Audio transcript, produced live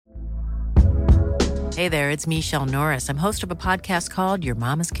Hey there, it's Michelle Norris. I'm host of a podcast called Your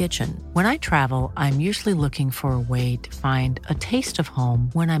Mama's Kitchen. When I travel, I'm usually looking for a way to find a taste of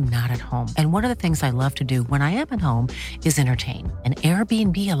home when I'm not at home. And one of the things I love to do when I am at home is entertain. And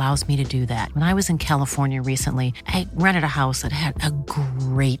Airbnb allows me to do that. When I was in California recently, I rented a house that had a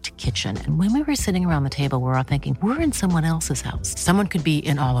great kitchen. And when we were sitting around the table, we were all thinking, we're in someone else's house. Someone could be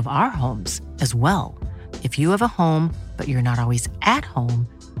in all of our homes as well. If you have a home, but you're not always at home,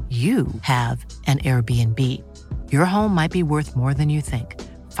 you have an Airbnb. Your home might be worth more than you think.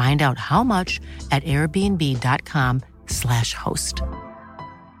 Find out how much at airbnb.com/host.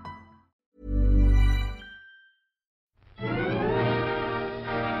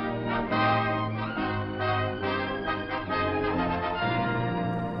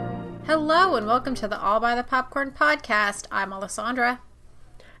 Hello and welcome to the All by the Popcorn podcast. I'm Alessandra.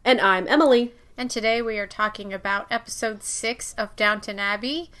 And I'm Emily. And today we are talking about episode 6 of Downton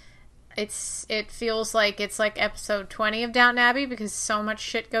Abbey. It feels like it's like episode 20 of Downton Abbey because so much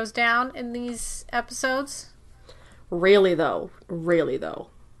shit goes down in these episodes. Really though.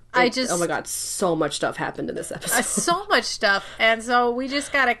 Oh my god, so much stuff happened in this episode. So much stuff. And so we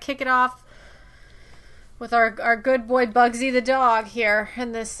just gotta kick it off with our good boy Bugsy the dog here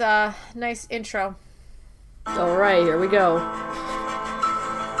in this nice intro. Alright, here we go.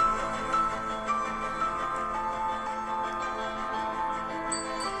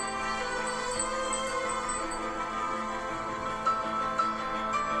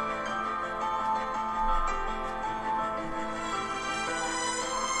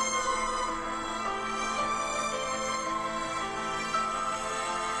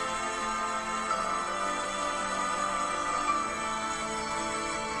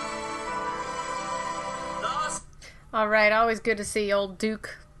 All right, always good to see old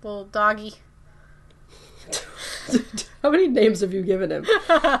Duke, little doggy. How many names have you given him?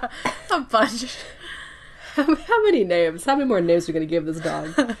 A bunch. How many names? How many more names are we going to give this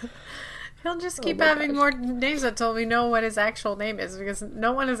dog? He'll just keep having more names until we know what his actual name is, because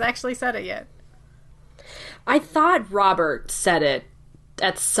no one has actually said it yet. I thought Robert said it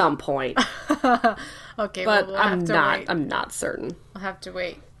at some point. Okay, but we'll have to wait. I'm not certain. We'll have to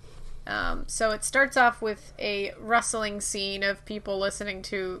wait. So it starts off with a rustling scene of people listening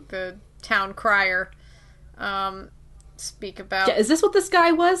to the town crier speak about... Yeah, is this what this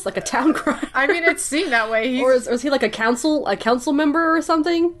guy was? Like a town crier? I mean, it seemed that way. Or is he like a council member or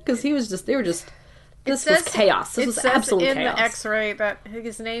something? Because this was chaos. This was absolute chaos. It says in the X-ray that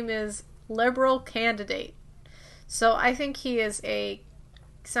his name is Liberal Candidate. So I think he is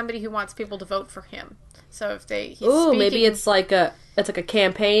somebody who wants people to vote for him. So if he's speaking, maybe it's like a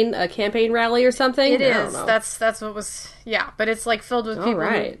campaign rally or something. It is. That's what was. Yeah, but it's like filled with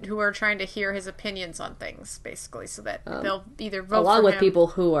people who are trying to hear his opinions on things, basically, so that they'll either vote along for with him. People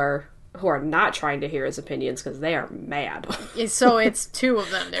who are not trying to hear his opinions because they are mad. So it's two of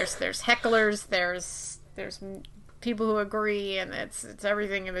them. There's hecklers. There's people who agree, and it's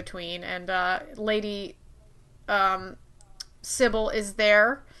everything in between. And Lady Sybil is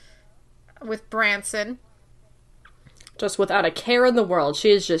there with Branson. Just without a care in the world.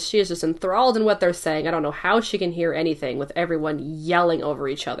 She is just enthralled in what they're saying. I don't know how she can hear anything with everyone yelling over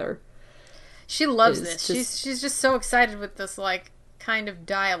each other. She loves this. She's just so excited with this like kind of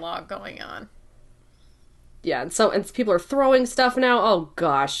dialogue going on. Yeah, and people are throwing stuff now. Oh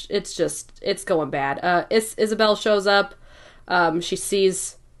gosh, it's going bad. Isabel shows up. She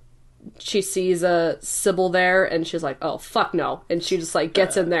sees Sybil there, and she's like, oh, fuck no. And she just, like,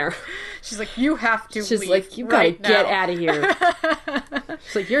 gets in there. She's like, you have to She's leave like, you gotta right get now. out of here.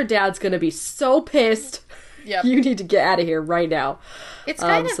 She's like, your dad's gonna be so pissed. Yep. You need to get out of here right now. It's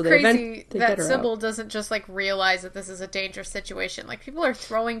kind of crazy that Sybil out. doesn't just, like, realize that this is a dangerous situation. Like, people are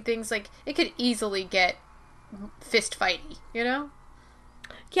throwing things, like, it could easily get fist fighty, you know?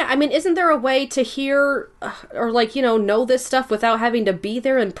 Yeah, I mean, isn't there a way to hear or, like, know this stuff without having to be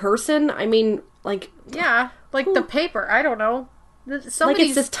there in person? I mean, like... Yeah, like the paper, I don't know. Like,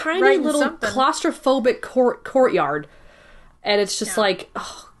 it's this tiny little claustrophobic courtyard. And it's just like,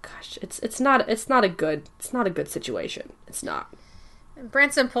 oh, gosh, it's not a good situation. It's not. And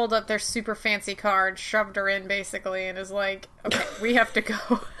Branson pulled up their super fancy car and shoved her in, basically, and is like, okay, we have to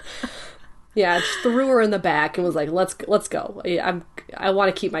go. Yeah, just threw her in the back and was like, let's go. I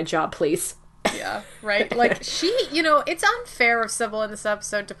want to keep my job, please. Yeah, right? Like, it's unfair of Sybil in this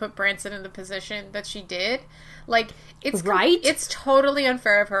episode to put Branson in the position that she did. Like, it's... Right? It's totally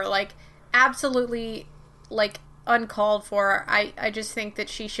unfair of her. Like, absolutely, like, uncalled for. I just think that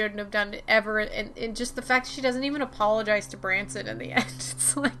she shouldn't have done it ever. And just the fact that she doesn't even apologize to Branson in the end.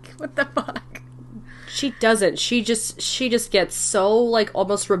 It's like, what the fuck? She doesn't. She just gets so, like,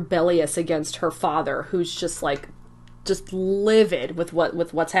 almost rebellious against her father, who's just, like, just livid with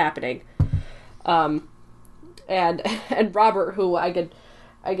what's happening. And Robert, who I could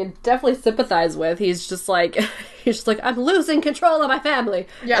definitely sympathize with. He's just like I'm losing control of my family.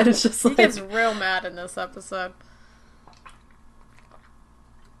 Yeah, and it's just he gets real mad in this episode.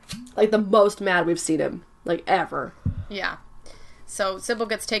 Like the most mad we've seen him, like, ever. Yeah. So Sybil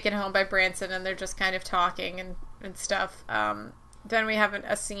gets taken home by Branson, and they're just kind of talking and stuff. Then we have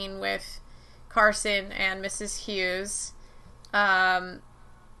a scene with Carson and Mrs. Hughes.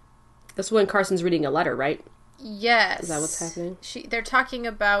 This is when Carson's reading a letter, right? Yes. Is that what's happening? They're talking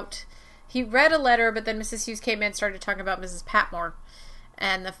about... He read a letter, but then Mrs. Hughes came in and started talking about Mrs. Patmore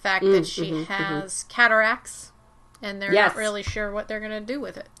and the fact that she has cataracts, and they're not really sure what they're going to do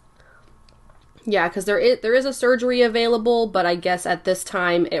with it. Yeah, because there is a surgery available, but I guess at this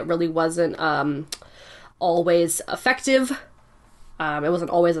time it really wasn't always effective. It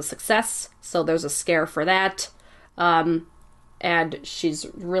wasn't always a success, so there's a scare for that. And she's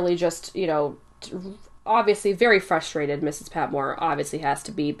really just, obviously very frustrated. Mrs. Patmore obviously has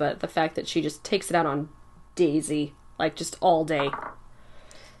to be, but the fact that she just takes it out on Daisy, like, just all day,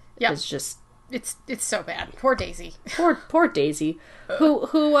 is just... It's so bad. Poor Daisy. Poor Daisy, who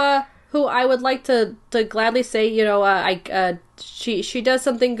I would like to gladly say, she does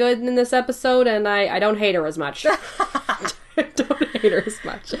something good in this episode, and I don't hate her as much. I don't hate her as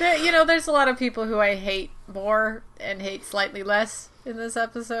much. There's a lot of people who I hate more and hate slightly less in this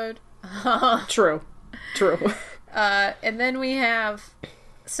episode. True. And then we have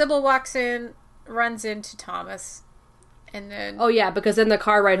Sybil walks in, runs into Thomas, and then... Oh yeah, because in the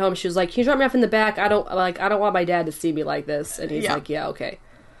car ride home, she was like, "Can you drop me off in the back? I don't want my dad to see me like this." And he's like, "Yeah, okay."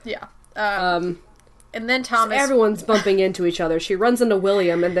 Yeah. And then Thomas... So everyone's bumping into each other. She runs into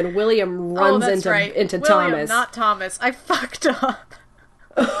William, and then William runs into William, Thomas. Not Thomas. I fucked up.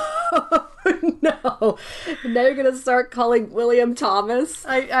 No. Now you're gonna start calling William Thomas?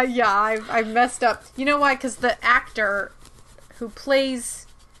 I messed up. You know why? Because the actor who plays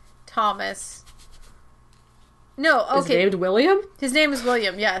Thomas... No, okay. Is named William? His name is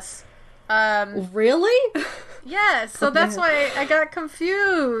William, yes. Really? Yes, so that's why I got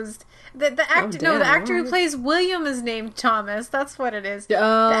confused. The actor who plays William is named Thomas. That's what it is. The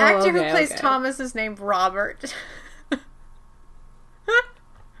actor who plays Thomas is named Robert.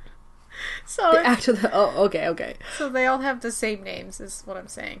 So the actor. Okay. So they all have the same names, is what I'm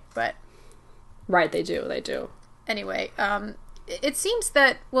saying. But right, they do. Anyway, it seems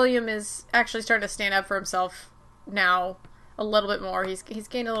that William is actually starting to stand up for himself now a little bit more. He's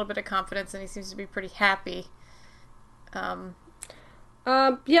gained a little bit of confidence, and he seems to be pretty happy. Yeah,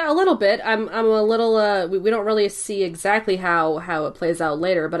 a little bit. I'm a little, we don't really see exactly how it plays out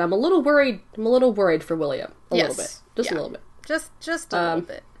later, but I'm a little worried. I'm a little worried for William. A little bit. Just a little bit. Just a little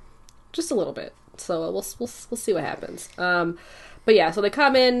bit. Just a little bit. So we'll see what happens. But yeah, so they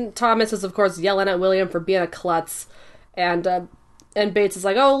come in. Thomas is, of course, yelling at William for being a klutz, and Bates is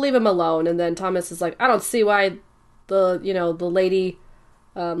like, "Oh, leave him alone." And then Thomas is like, "I don't see why the lady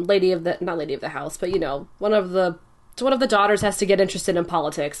of the house, but one of the daughters has to get interested in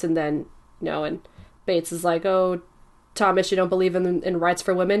politics." And then and Bates is like, "Oh, Thomas, you don't believe in rights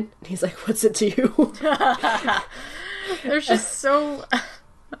for women?" And he's like, "What's it to you?" They're just so...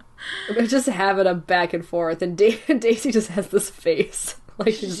 They're just having a back and forth, and Daisy just has this face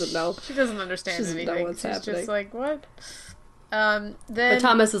like she doesn't know. She doesn't understand anything. She's happening. Just like, what? But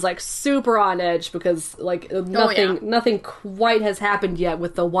Thomas is like super on edge because like nothing quite has happened yet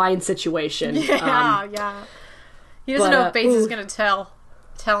with the wine situation. Yeah. He doesn't know if Bates is gonna tell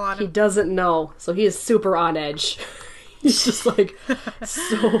on him. He doesn't know, so he is super on edge. He's just like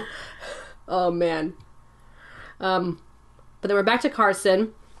so. Oh man. But then we're back to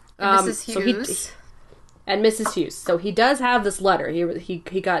Carson. And Mrs. Hughes. And Mrs. Hughes. So he does have this letter.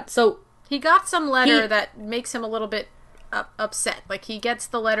 He got some letter that makes him a little bit upset. Like, he gets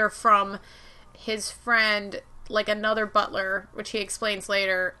the letter from his friend, like another butler, which he explains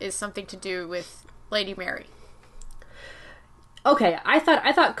later is something to do with Lady Mary. Okay, I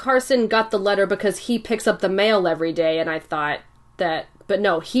thought Carson got the letter because he picks up the mail every day, and I thought that, but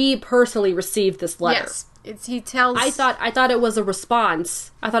no, he personally received this letter. Yes. He tells... I thought it was a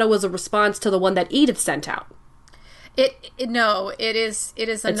response. I thought it was a response to the one that Edith sent out. It is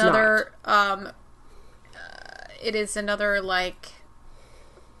another it is another like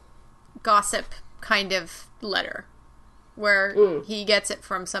gossip kind of letter where he gets it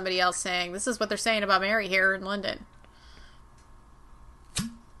from somebody else saying, "This is what they're saying about Mary here in London."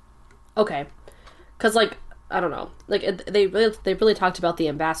 Okay. Cuz like I don't know. Like, they really talked about the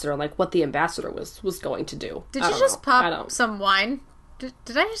ambassador and, like, what the ambassador was going to do. Did you just pop some wine? Did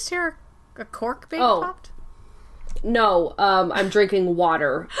I just hear a cork being popped? No, I'm drinking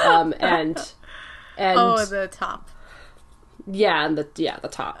water, and oh, the top. Yeah, and the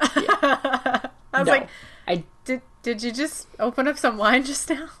top. Yeah. I was like, did you just open up some wine just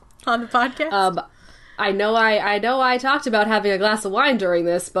now on the podcast? I know I talked about having a glass of wine during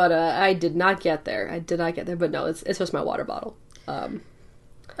this, but I did not get there. But no, it's just my water bottle.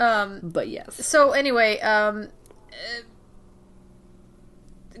 But yes. So anyway,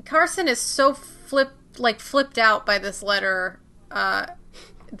 Carson is so flipped out by this letter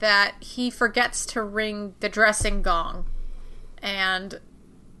that he forgets to ring the dressing gong and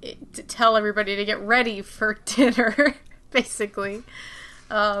to tell everybody to get ready for dinner, basically.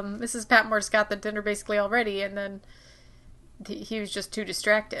 Mrs. Patmore's got the dinner basically already, and then he was just too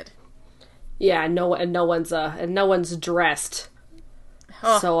distracted. Yeah, no one's dressed.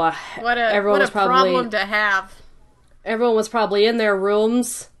 Oh, so what a problem to have. Everyone was probably in their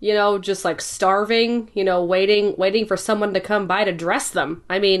rooms, just like starving, waiting for someone to come by to dress them.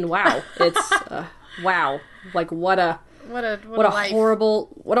 I mean, wow, it's wow, like what a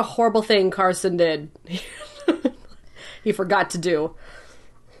horrible thing Carson did. He forgot to do.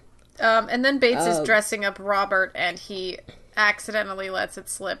 And then Bates is dressing up Robert, and he accidentally lets it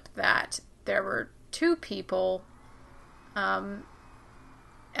slip that there were 2 people at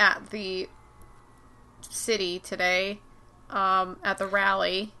the city today, at the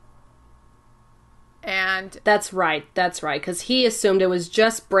rally. And that's right, because he assumed it was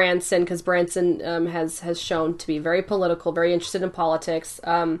just Branson, because Branson has shown to be very political, very interested in politics.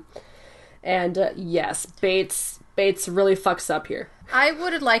 Yes, Bates really fucks up here. I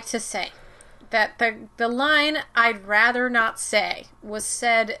would like to say that the line "I'd rather not say" was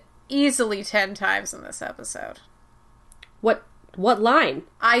said easily 10 times in this episode. What line?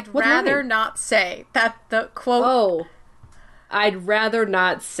 I'd rather not say. That the quote. Oh, I'd rather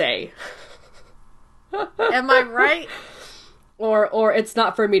not say. Am I right? Or it's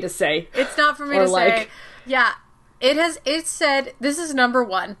not for me to say. It's not for me to say. Yeah, it said, this is number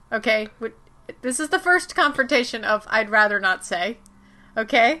 1, okay? This is the first confrontation of I'd rather not say.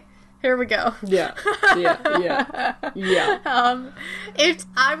 Okay? Here we go. Yeah.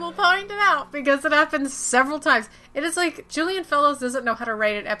 I will point it out because it happens several times. It is like Julian Fellows doesn't know how to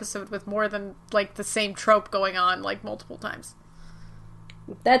write an episode with more than like the same trope going on like multiple times.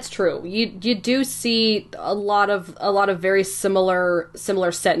 That's true. You do see a lot of very similar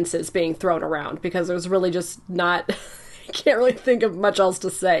sentences being thrown around because there's really just not you can't really think of much else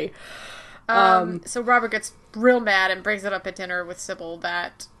to say. So Robert gets real mad and brings it up at dinner with Sybil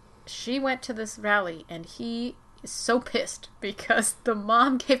that she went to this rally and he is so pissed because the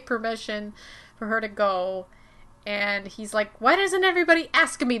mom gave permission for her to go, and he's like, why doesn't everybody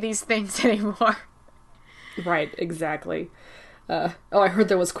ask me these things anymore? Right, exactly. I heard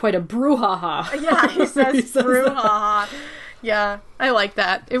there was quite a brouhaha. Yeah, he says brouhaha. Yeah, I like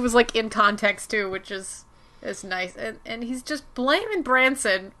that. It was like in context too, which is nice. And he's just blaming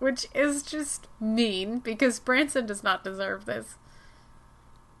Branson, which is just mean because Branson does not deserve this.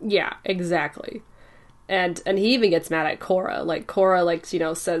 Yeah, exactly. And he even gets mad at Cora. Like Cora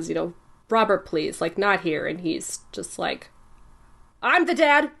says, Robert, please, like not here, and he's just like, I'm the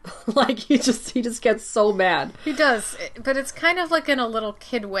dad. Like he just gets so mad. He does, but it's kind of like in a little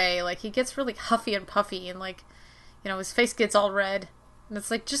kid way. Like he gets really huffy and puffy, and like, his face gets all red, and it's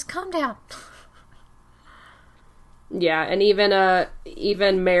like, just calm down. Yeah, and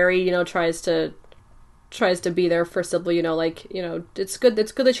even Mary, tries to be there for Sybil, it's good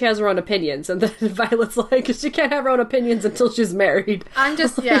that she has her own opinions, and then Violet's like, she can't have her own opinions until she's married. I'm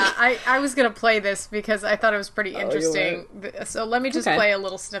just, I was gonna play this because I thought it was pretty interesting. So let me just play a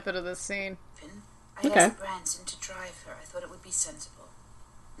little snippet of this scene. I asked Branson to drive her. I thought it would be sensible.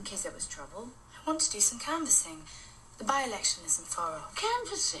 In case there was trouble. I want to do some canvassing. The by-election isn't far off.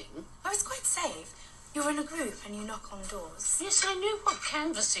 Canvassing? I was quite safe. You're in a group and you knock on doors. Yes, I know what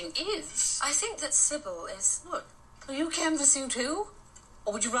canvassing is. I think that Sybil is... What? Are you canvassing too?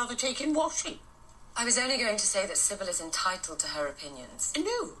 Or would you rather take in washing? I was only going to say that Sybil is entitled to her opinions.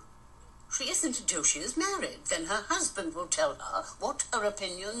 No. She isn't until she is married. Then her husband will tell her what her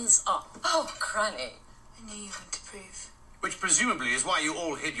opinions are. Oh, Granny. I knew you had to prove. Which presumably is why you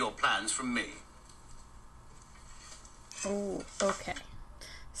all hid your plans from me. Oh, okay.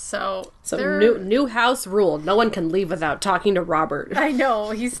 So new house rule. No one can leave without talking to Robert. I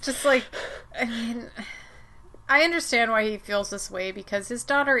know. He's just like, I mean, I understand why he feels this way because his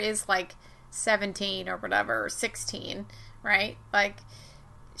daughter is like 17 or whatever, or 16, right? Like,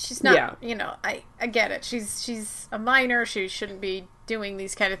 she's not, Yeah. you know, I get it. She's a minor. She shouldn't be doing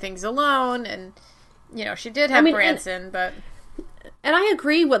these kind of things alone. And, you know, she did have Branson, but... And I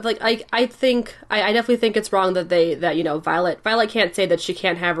agree with, like, I definitely think it's wrong that you know, Violet can't say that she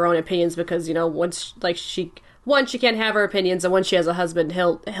can't have her own opinions because, you know, once, like, she can't have her opinions, and when she has a husband,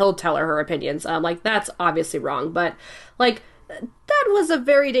 he'll tell her opinions. Like, that's obviously wrong, but, like, that was a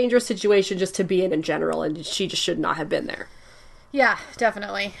very dangerous situation just to be in general, and she just should not have been there. Yeah,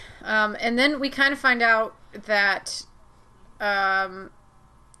 definitely. And then we kind of find out that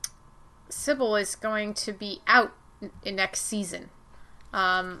Sybil is going to be out in next season.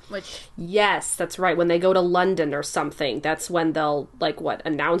 Which... Yes, that's right. When they go to London or something, that's when they'll, like, what,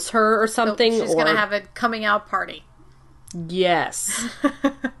 announce her or something? So she's going to have a coming out party. Yes.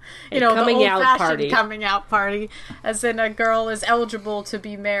 You know, coming the out old-fashioned party. coming out party, as in a girl is eligible to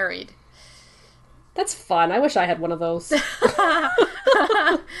be married. That's fun. I wish I had one of those.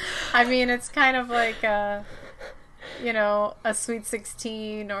 I mean, it's kind of like, you know, a Sweet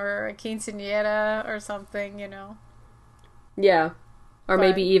 16 or a quinceañera or something, you know. Yeah. Or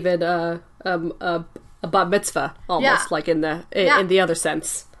maybe even a bat mitzvah, almost, like in the other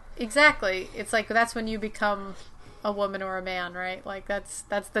sense. Exactly. It's like, that's when you become a woman or a man, right? Like, that's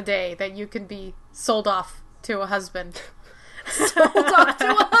the day that you can be sold off to a husband. Sold off to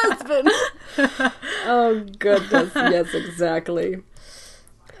a husband! Oh, goodness. Yes, exactly.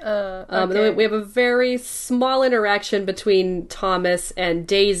 Okay. We have a very small interaction between Thomas and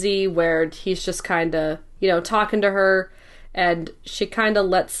Daisy where he's just kind of, you know, talking to her, and she kind of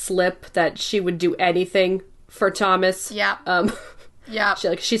lets slip that she would do anything for Thomas. Yeah. Yeah.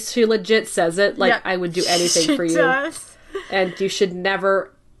 She legit says it, like, I would do anything for you. Does. And you should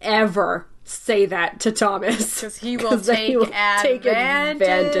never, ever say that to Thomas. Because he will take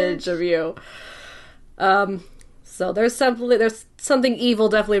advantage of you. So there's something evil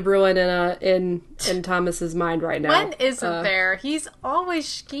definitely brewing in Thomas's mind right now. When isn't there? He's always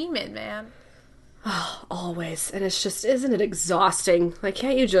scheming, man. Always. And it's just, isn't it exhausting? Like,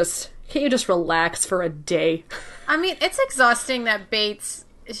 can't you just relax for a day? I mean, it's exhausting that Bates,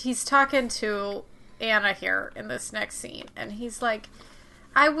 he's talking to Anna here in this next scene, and he's like,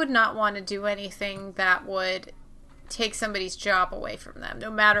 I would not want to do anything that would take somebody's job away from them,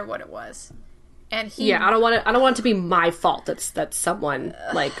 no matter what it was. And he... Yeah, I don't want it to be my fault that someone,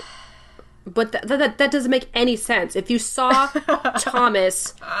 like... But that doesn't make any sense. If you saw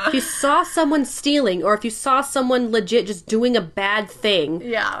Thomas, if you saw someone stealing, or if you saw someone legit just doing a bad thing,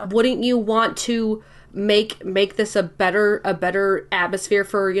 yeah, wouldn't you want to make this a better atmosphere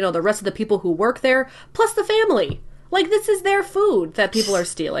for, you know, the rest of the people who work there, plus the family? Like, this is their food that people are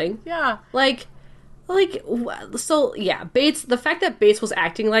stealing. Yeah. So, yeah, Bates, the fact that Bates was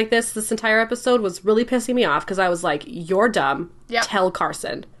acting like this entire episode was really pissing me off, because I was like, you're dumb. Yep. Tell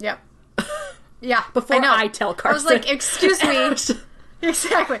Carson. Yep. Yeah. Before I tell Carson. I was like, excuse me.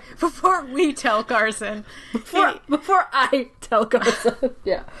 Exactly. Before we tell Carson. Before I tell Carson.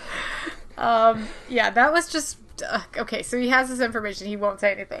 Yeah. Yeah, that was just... okay, so he has this information. He won't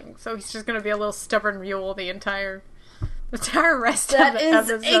say anything. So he's just going to be a little stubborn mule the entire rest of the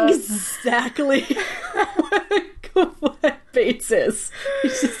episode. That is exactly what Bates is.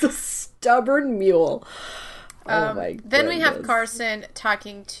 He's just a stubborn mule. Oh my goodness. Then we have Carson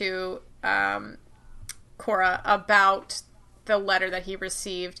talking to Cora about the letter that he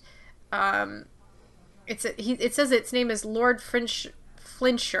received. It says its name is Lord Flintshire.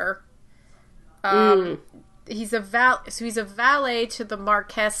 He's a valet to the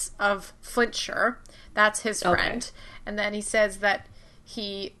Marquess of Flintshire. That's his friend. Okay. And then he says that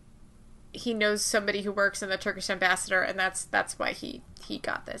he knows somebody who works in the Turkish ambassador, and that's why he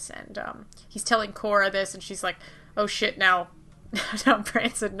got this. And he's telling Cora this, and she's like, "Oh shit!" Now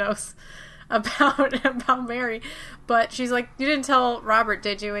Branson knows about Mary, but she's like, "You didn't tell Robert,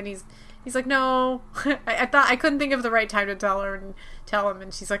 did you?" And he's like, "No, I thought I couldn't think of the right time to tell him."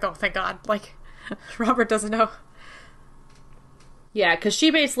 And she's like, "Oh, thank God!" Like, Robert doesn't know. Yeah, because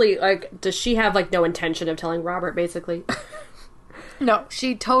she basically, like, does she have, like, no intention of telling Robert, basically? No,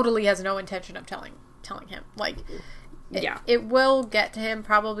 she totally has no intention of telling him. Like, it will get to him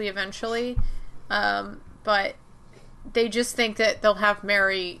probably eventually, but they just think that they'll have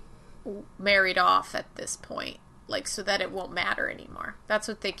Mary married off at this point, like, so that it won't matter anymore. That's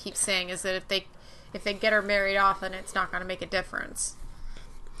what they keep saying, is that if they get her married off, then it's not going to make a difference.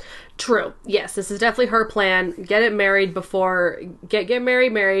 True. Yes, this is definitely her plan. Get it married before get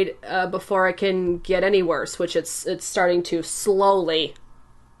married before it can get any worse, which it's starting to slowly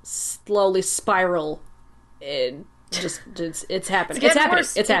spiral. It's happening.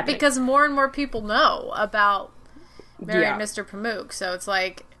 It's happening. Because more and more people know about Mary and Mr. Pamuk. So it's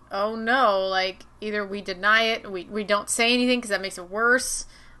like, oh no, like, either we deny it, we don't say anything because that makes it worse.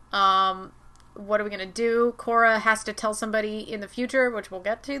 What are we going to do? Cora has to tell somebody in the future, which we'll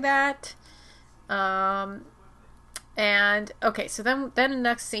get to that. And, okay, so then the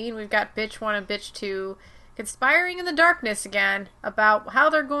next scene, we've got Bitch 1 and Bitch 2 conspiring in the darkness again about how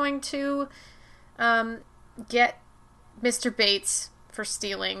they're going to get Mr. Bates for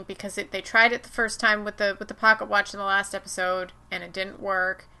stealing, because they tried it the first time with the pocket watch in the last episode, and it didn't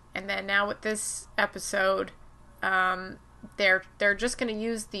work. And then now with this episode, they're just going to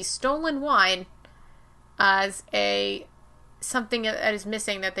use the stolen wine as something that is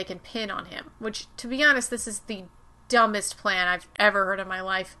missing that they can pin on him. Which, to be honest, this is the dumbest plan I've ever heard in my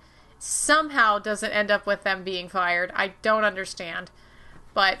life. Somehow doesn't end up with them being fired. I don't understand,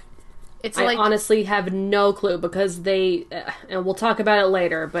 but it's I honestly have no clue, because they, and we'll talk about it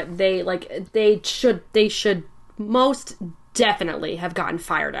later, but they should most definitely have gotten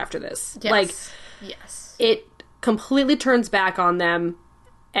fired after this. Yes. It completely turns back on them,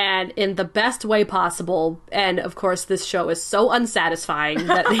 and in the best way possible. And of course, this show is so unsatisfying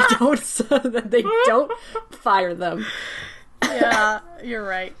that they don't fire them. Yeah, you're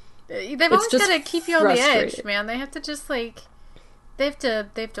right. They've always got to keep you on the edge, man. They have to just they have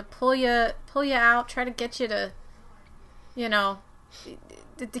to pull you out, try to get you to, to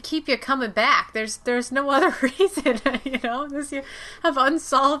keep you coming back. There's no other reason, because you have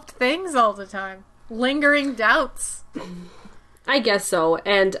unsolved things all the time, lingering doubts. I guess so,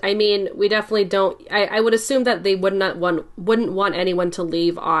 and I mean, we definitely don't. I would assume that they wouldn't want anyone to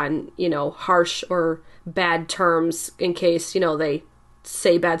leave on harsh or bad terms in case they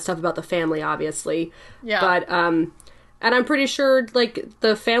say bad stuff about the family, obviously. Yeah. But and I'm pretty sure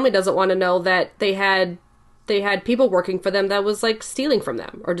the family doesn't want to know that they had people working for them that was stealing from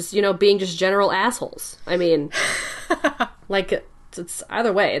them, or just being just general assholes. I mean, it's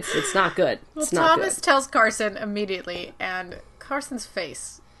either way, it's not good. It's not Thomas good. tells Carson immediately, and Carson's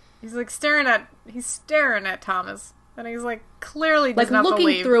face, he's staring at Thomas, and he's clearly does not looking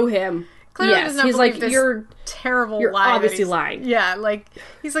believe. through him. Clearly yes, does not he's believe this terrible you're lie. Obviously lying. Yeah,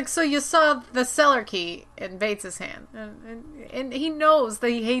 he's so you saw the cellar key in Bates' hand, and he knows that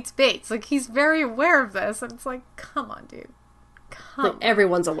he hates Bates. He's very aware of this, and it's come on, dude.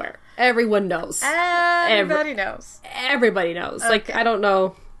 Everyone's aware. Everyone knows. Everybody knows. Everybody knows. Okay. I don't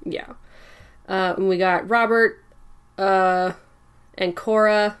know. Yeah. And we got Robert and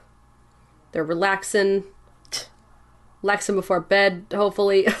Cora. They're relaxing before bed,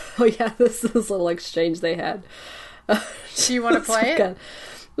 hopefully. Oh yeah, this little exchange they had. Do you want to play it?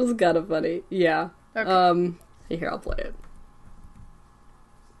 It was kind of funny. Yeah. Okay. Here, I'll play it.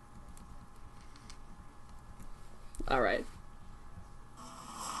 All right.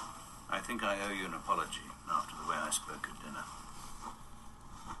 I think I owe you an apology after the way I spoke at dinner.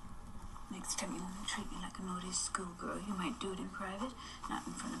 Next time you want to treat me like a naughty schoolgirl, you might do it in private, not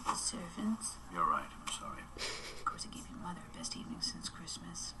in front of the servants. You're right, I'm sorry. Of course, I gave your mother her best evening since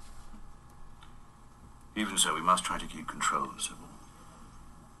Christmas. Even so, we must try to keep control of Sybil.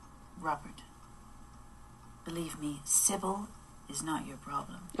 Robert, believe me, Sybil is not your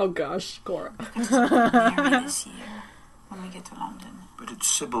problem. Oh gosh, Cora. Mary this year, when we get to London. But it's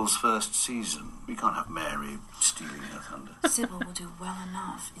Sybil's first season. We can't have Mary stealing her thunder. Sybil will do well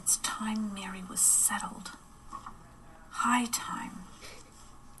enough. It's time Mary was settled. High time.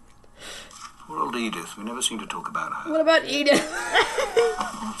 Poor old Edith. We never seem to talk about her. What about Edith?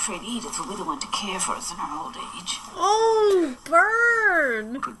 I'm afraid Edith will be the one to care for us in our old age. Oh,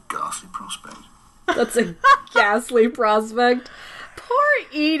 burn! What a ghastly prospect. That's a ghastly prospect. Poor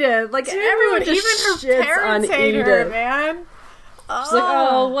Edith. Dude, everyone just even her shits parents on hate Edith. her, man. She's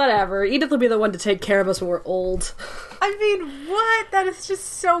oh, whatever. Edith will be the one to take care of us when we're old. I mean, what? That is just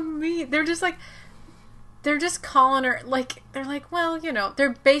so mean. They're just calling her, they're well,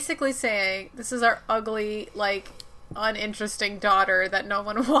 they're basically saying, this is our ugly, uninteresting daughter that no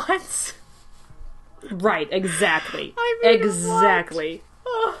one wants. Right, exactly. I mean, exactly.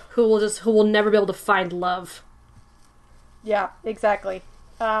 Who will never be able to find love. Yeah, exactly.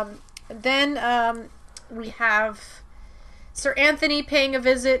 Then we have Sir Anthony paying a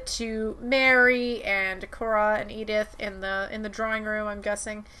visit to Mary and Cora and Edith in the drawing room, I'm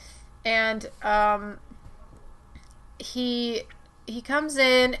guessing. And he comes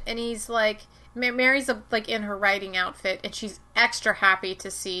in and he's Mary's in her riding outfit, and she's extra happy to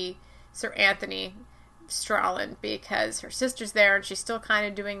see Sir Anthony Strallen because her sister's there, and she's still kind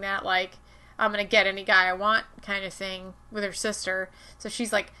of doing that I'm gonna get any guy I want kind of thing with her sister. So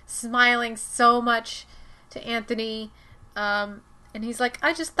she's smiling so much to Anthony, and he's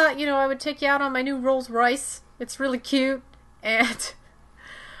I just thought I would take you out on my new Rolls Royce. It's really cute. And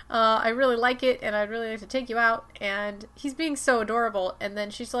I really like it, and I'd really like to take you out. And he's being so adorable. And then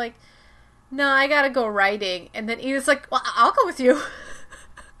she's like, no, I gotta go writing. And then Edith's like, well, I'll go with you.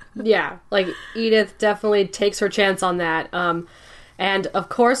 Yeah, like, Edith definitely takes her chance on that. And, of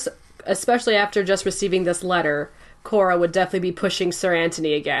course, especially after just receiving this letter, Cora would definitely be pushing Sir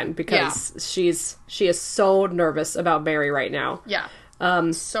Anthony again, because she is so nervous about Mary right now. Yeah.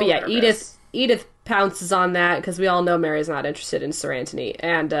 So but yeah, nervous. Edith pounces on that, because we all know Mary's not interested in Sir Anthony.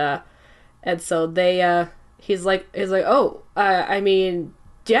 And so they, he's like, oh, I mean...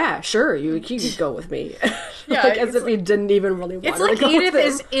 yeah, sure, you could go with me. Yeah, like, as if he didn't even really want her to go Edith with him.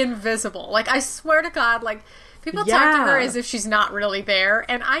 is invisible. Like, I swear to God, like, people talk to her as if she's not really there.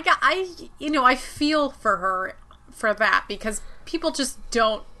 And I feel for her for that, because people just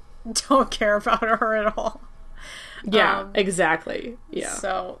don't care about her at all. Yeah, exactly. Yeah.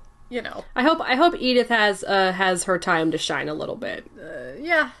 So, I hope Edith has her time to shine a little bit.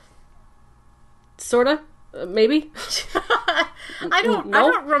 Yeah. Sorta? Maybe? I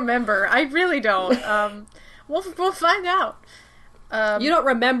don't remember. I really don't. We'll find out. You don't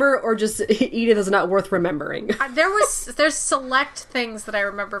remember, or just Edith is not worth remembering? There's select things that I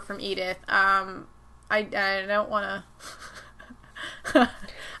remember from Edith. I don't want to.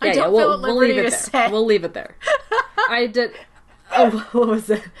 I don't feel at liberty to say. We'll leave it there. I did. Oh, what was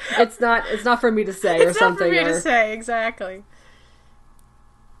it? It's not for me to say, or something. It's not for me to say, exactly.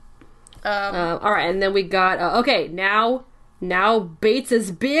 All right, and then we got okay. Now Bates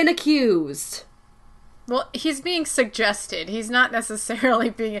is being accused. Well, he's being suggested. He's not necessarily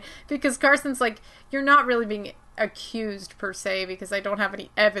being, because Carson's like, you're not really being accused per se, because I don't have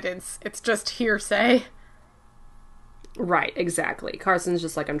any evidence. It's just hearsay. Right, exactly. Carson's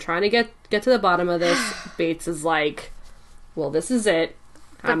just like, I'm trying to get to the bottom of this. Bates is like, well, this is it.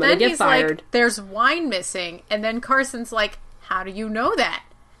 I'm gonna get fired. Like, there's wine missing, and then Carson's like, how do you know that?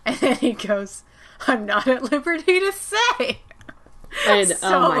 And then he goes, I'm not at liberty to say. And, so,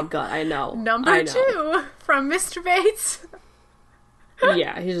 oh my God, I know. Number 2 from Mr. Bates.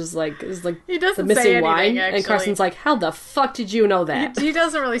 Yeah, he's like he doesn't the missing say anything, wine, actually. and Carson's like, how the fuck did you know that? He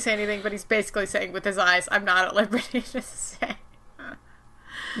doesn't really say anything, but he's basically saying with his eyes, I'm not at liberty to say.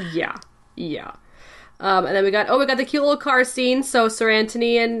 Yeah. And then we got the cute little car scene. So Sir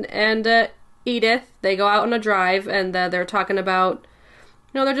Anthony and Edith, they go out on a drive, and they're talking about,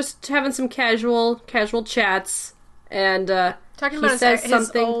 they're just having some casual chats, and talking about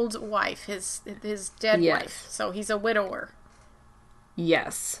his old wife, his dead wife. So he's a widower.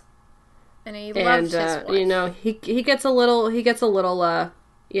 Yes. And he loves his wife. He gets a little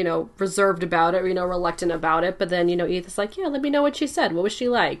reserved about it, reluctant about it, but then, Edith's like, yeah, let me know what she said. What was she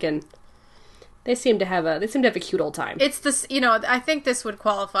like? And they seem to have a cute old time. It's this, I think this would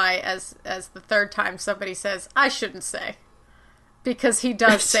qualify as the third time somebody says, I shouldn't say. Because he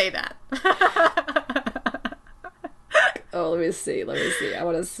does say that. Oh, let me see. I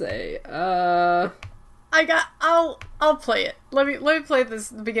want to say, I'll play it. Let me play the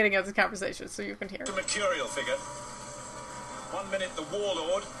beginning of the conversation so you can hear. A mercurial figure. 1 minute the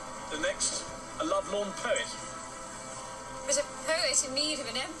warlord, the next a lovelorn poet. But a poet in need of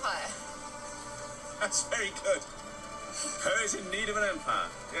an empire. That's very good. Poet in need of an empire,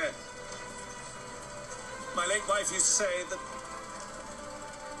 yes. My late wife used to say that...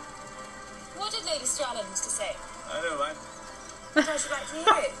 What did Lady Strallan used to say? I don't know, right? I should like to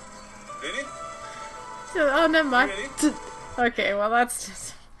hear it. Really? Oh, never mind. Really? Okay, well, that's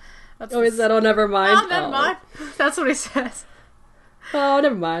just... Is that never mind? Oh, never mind. That's what he says. Oh,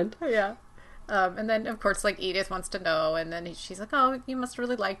 never mind. Yeah. And then, of course, like, Edith wants to know, and then she's like, oh, you must have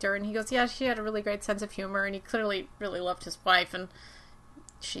really liked her. And he goes, yeah, she had a really great sense of humor, and he clearly really loved his wife, and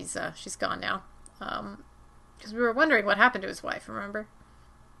she's gone now. Because we were wondering what happened to his wife, remember?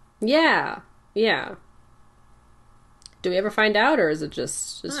 Yeah. Do we ever find out, or is it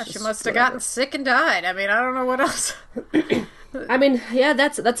just she must have gotten sick and died. I mean, I don't know what else. I mean, yeah,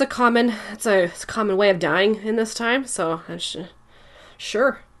 that's a common way of dying in this time. So,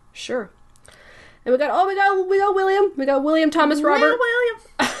 sure. And we got William. We got William Thomas Robert.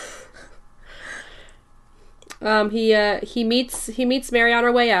 William. He meets Mary on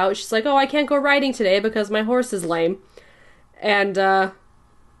her way out. She's like, "Oh, I can't go riding today because my horse is lame," and the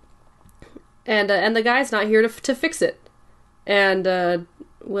guy's not here to fix it. And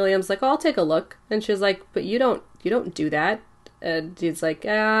William's like, "Oh, I'll take a look." And she's like, "But you don't do that." And he's like,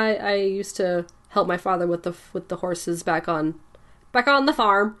 "I used to help my father with the horses back on the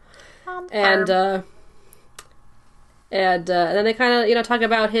farm." And then they kind of talk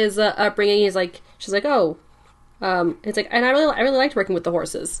about his upbringing. She's like, "Oh," it's like, "And I really liked working with the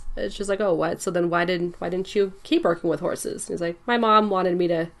horses." And she's like, "Oh, what? So then why didn't you keep working with horses?" And he's like, "My mom wanted me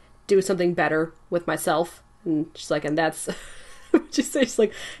to do something better with myself. And she's like, and that's, she's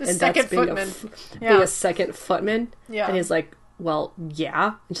like, The and second that's being footman. being a second footman. Yeah. And he's like, well,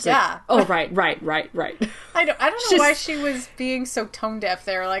 yeah. And she's Yeah. like, oh, right. I don't know why she was being so tone deaf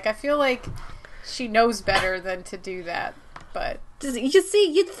there. Like, I feel like she knows better than to do that. But You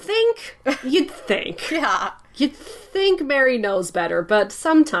see, you'd think. yeah, You'd think Mary knows better, but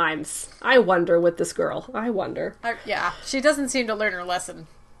sometimes I wonder with this girl. she doesn't seem to learn her lesson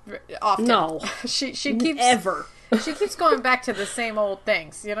often. No. she keeps Ever. she keeps going back to the same old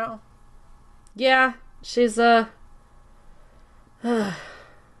things, you know? Yeah, she's, okay.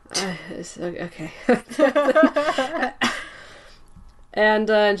 And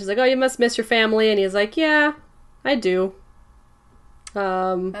she's like, oh, you must miss your family. And he's like, yeah, I do.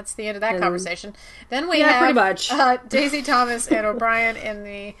 That's the end of that conversation. Then we Yeah, have pretty much. Daisy Thomas and O'Brien in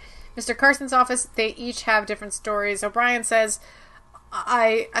the Mr. Carson's office. They each have different stories. O'Brien says,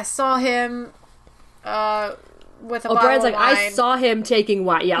 I saw him with a bottle O'Brien's of like, wine. I saw him taking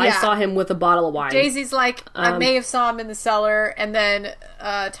wine. Yeah, I Yeah. saw him with a bottle of wine. Daisy's like, I may have saw him in the cellar, and then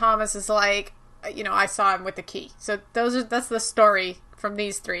Thomas is like, I saw him with the key. So that's the story from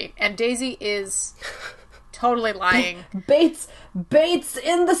these three. And Daisy is totally lying. Bates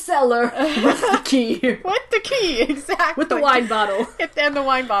in the cellar with the key. With the key, exactly. With the wine bottle. And the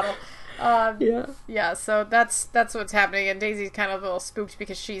wine bottle. Yeah. Yeah, so that's what's happening, and Daisy's kind of a little spooked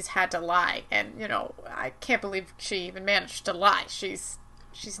because she's had to lie, and I can't believe she even managed to lie. She's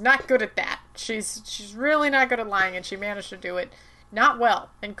not good at that. She's really not good at lying, and she managed to do it not well.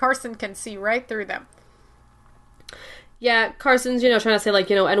 And Carson can see right through them. Yeah, Carson's, trying to say,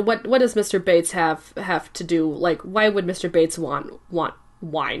 like, and what does Mr. Bates have to do? Like, why would Mr. Bates want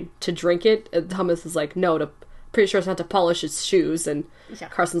wine? To drink it? And Thomas is like, no, pretty sure it's not to polish his shoes. And Yeah.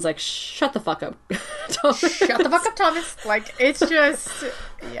 Carson's like, shut the fuck up, Thomas. Shut the fuck up, Thomas. Like, it's just,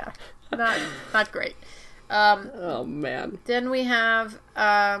 yeah, not great. Oh, man. Then we have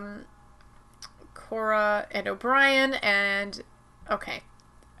Cora and O'Brien, and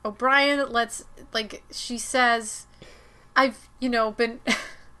O'Brien she says, I've been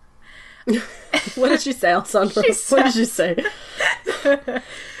What did she say, Alessandra? What did she say?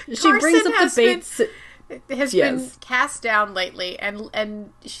 She brings up the Bates... has been cast down lately,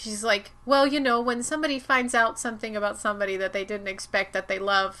 and she's like, well, when somebody finds out something about somebody that they didn't expect, that they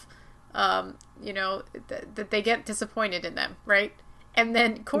love, that they get disappointed in them, right? And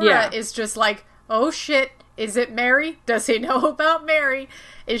then Cora is just like, oh shit, is it Mary? Does he know about Mary?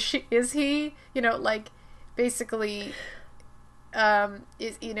 Is he basically,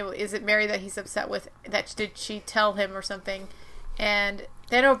 is it Mary that he's upset with? Did she tell him or something? And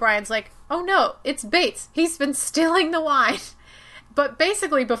then O'Brien's like, oh no, it's Bates. He's been stealing the wine. But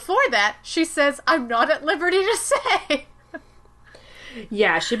basically before that, she says, I'm not at liberty to say.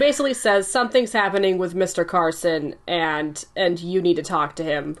 Yeah, she basically says something's happening with Mr. Carson, and you need to talk to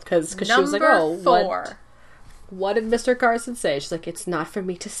him, because she was like, oh, what did Mr. Carson say? She's like, it's not for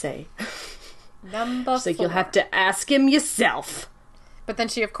me to say. Number She's like, 4. you'll have to ask him yourself. But then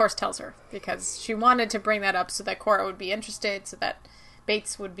she, of course, tells her, because she wanted to bring that up so that Cora would be interested, so that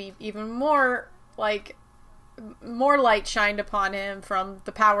Bates would be even more light shined upon him from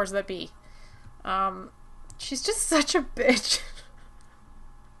the powers that be. She's just such a bitch.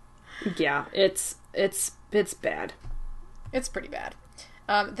 Yeah, it's bad. It's pretty bad.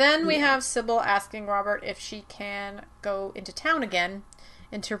 Then we have Sybil asking Robert if she can go into town again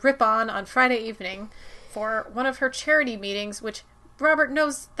and to Ripon on Friday evening for one of her charity meetings, which Robert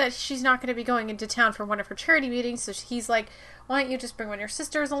knows that she's not going to be going into town for one of her charity meetings, so he's like, why don't you just bring one of your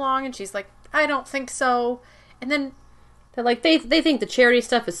sisters along? And she's like, I don't think so. And then they're like, they think the charity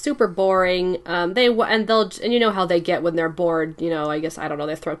stuff is super boring. And you know how they get when they're bored. I guess, I don't know,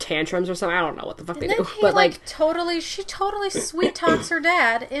 they throw tantrums or something. I don't know what the fuck they do. But she totally sweet talks her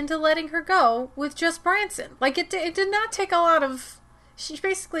dad into letting her go with just Branson. Like, it did not take a lot of. She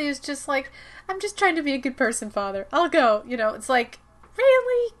basically is just like, I'm just trying to be a good person, Father. I'll go. It's like,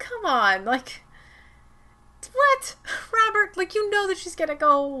 really? Come on. Like, what? Robert, that she's gonna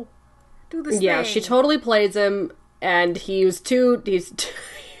go do this thing. Yeah, she totally plays him, and he's too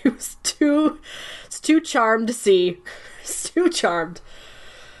charmed to see. He's too charmed.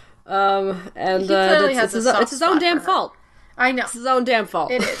 And it's his own damn fault. I know. It's his own damn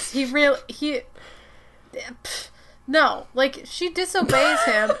fault. It is. No, she disobeys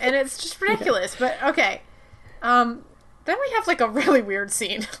him, and it's just ridiculous. But okay, Then we have, like, a really weird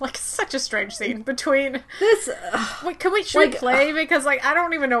scene. Like, such a strange scene between... This... Wait, should we play? Because, like, I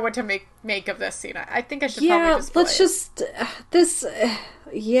don't even know what to make of this scene. I think I should probably just play let's just... This...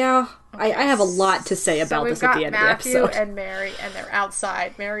 yeah. Okay. I have a lot to say about this at the end of the episode. Matthew and Mary, and they're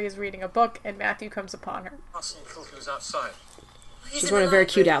outside. Mary is reading a book, and Matthew comes upon her. I thought he was outside. She's wearing a very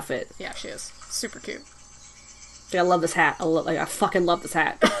cute outfit. Yeah, she is. Super cute. I love this hat. I fucking love this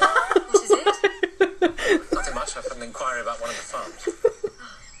hat. What is it? Nothing much. I've had an inquiry about one of the farms.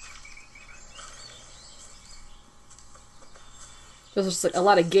 There's just like a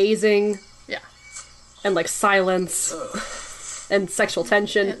lot of gazing. Yeah. And like silence. And sexual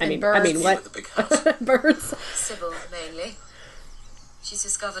tension. And birds. I mean, what? Birds. Sybil, mainly. She's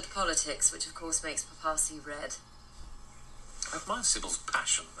discovered politics, which of course makes Papa see red. I admire Sybil's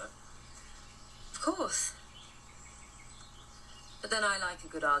passion, though. Of course. But then I like a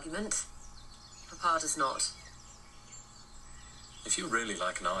good argument. Papa does not. If you really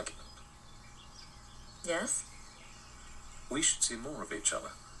like an argument, Yes? we should see more of each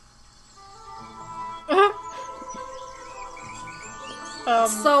other.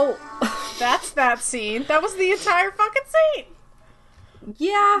 So... That's that scene. That was the entire fucking scene.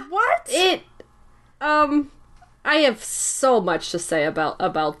 Yeah. What? I have so much to say about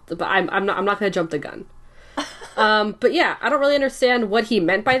but I'm not gonna jump the gun. But yeah, I don't really understand what he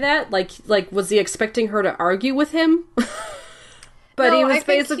meant by that. Like was he expecting her to argue with him? But No, he I was think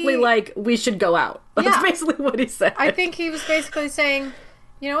basically like, we should go out. That's Yeah. basically what he said. I think he was basically saying,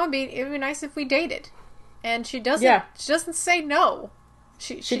 you know, it'd be nice if we dated. And she doesn't. Yeah. She doesn't say no.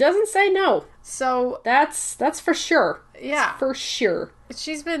 She doesn't say no. So That's for sure. yeah, For sure.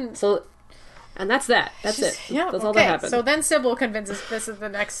 she's been. So, and that's that. That's it. Yeah, That's all that happened. So then Sybil convinces. This is the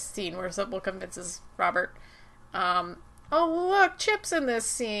next scene where Sybil convinces Robert. Oh look, Chip's in this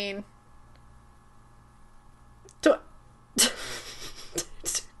scene. Duh.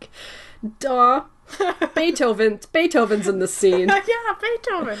 Beethoven's in the scene. Yeah,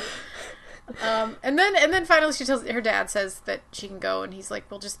 Beethoven. And then finally she tells her dad says that she can go, and he's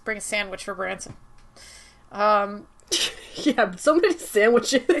like, "We'll just bring a sandwich for Branson." Yeah, so many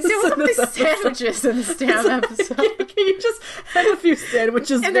sandwiches. There were so in many this episode. sandwiches in this damn episode. Can you just have a few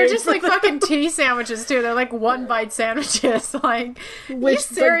sandwiches? And they're made just for like them? fucking tea sandwiches too. They're like 1-bite sandwiches. Like, you Which,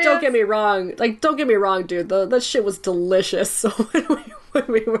 serious? don't get me wrong. Like, don't get me wrong, dude. That shit was delicious. So when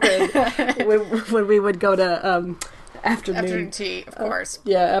we would go to Afternoon tea, of course.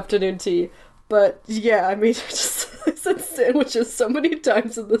 afternoon tea. But yeah, I mean, I said sandwiches so many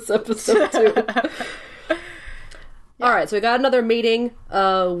times in this episode too. All right, so we got another meeting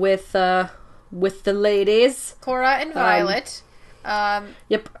with the ladies. Cora and Violet.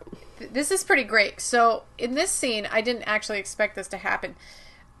 Yep. This is pretty great. So in this scene, I didn't actually expect this to happen.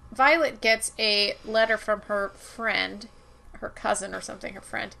 Violet gets a letter from her friend, her cousin or something, her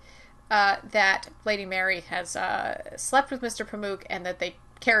friend, that Lady Mary has slept with Mr. Pamuk and that they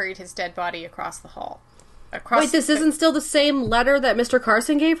carried his dead body across the hall. Wait, this isn't still the same letter that Mr.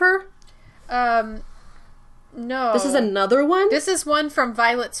 Carson gave her? No. This is another one? This is one from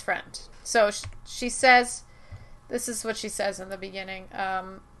Violet's friend. So she says, this is what she says in the beginning.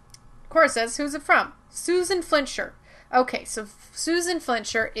 Cora says, who's it from? Susan Flincher. Okay, so Susan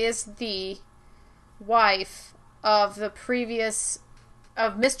Flincher is the wife of the previous,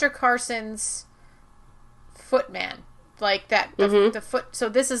 of Mr. Carson's footman. Like that, the foot, so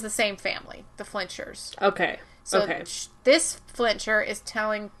this is the same family, the Flinchers. Okay. So okay. This Flincher is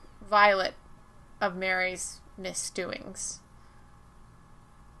telling Violet of Mary's misdoings.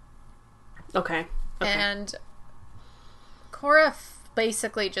 Okay. And Cora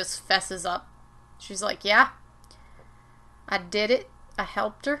basically just fesses up. She's like, yeah, I did it. I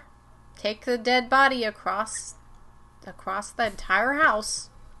helped her take the dead body across the entire house.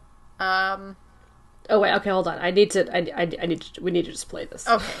 Oh wait, okay, hold on. We need to just play this.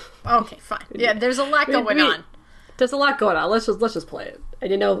 Okay, fine. Yeah, there's a lot going on. There's a lot going on. Let's just play it. And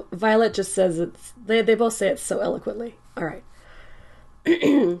you know, Violet just says it's. They both say it so eloquently. All right.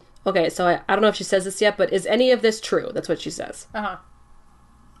 Okay, so I don't know if she says this yet, but is any of this true? That's what she says.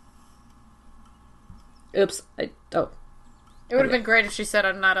 Oops. It would have been great if she said,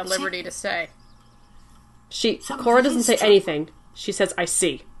 "I'm not at liberty to say." Cora doesn't say anything. She says, "I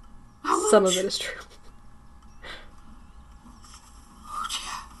see." Some of it is true. Oh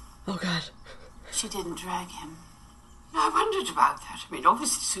dear. Oh god. She didn't drag him. I wondered about that. I mean,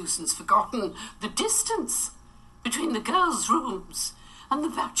 obviously Susan's forgotten the distance between the girls' rooms and the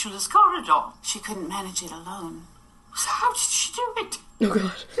bachelor's corridor. She couldn't manage it alone. So how did she do it? Oh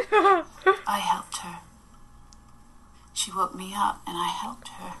god. I helped her. She woke me up and I helped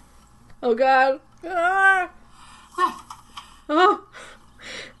her. Oh god. Well, Oh,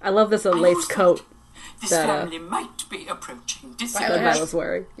 I love this lace coat this that, family might be approaching that dissolution. Viola's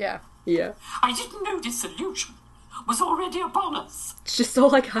wearing. Yeah. Yeah. I didn't know dissolution was already upon us. It's just so,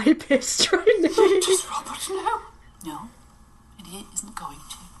 like, high-pitched right now. Does Robert know? No, and he isn't going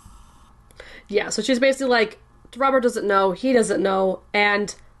to. Yeah, so she's basically like, Robert doesn't know, he doesn't know,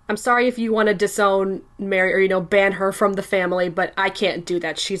 and I'm sorry if you want to disown Mary or, you know, ban her from the family, but I can't do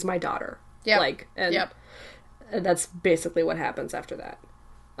that. She's my daughter. Yep. Like, and Yep. that's basically what happens after that.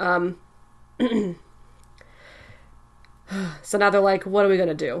 So now they're like, what are we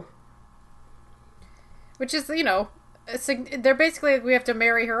gonna do? Which is, you know, they're basically, we have to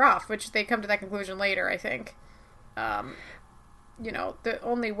marry her off, which they come to that conclusion later, I think. You know, the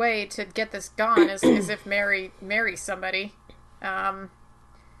only way to get this gone is if Mary marries somebody. And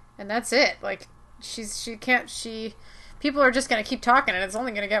that's it. Like, people are just going to keep talking and it's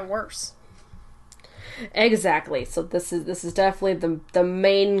only going to get worse. Exactly. So this is definitely the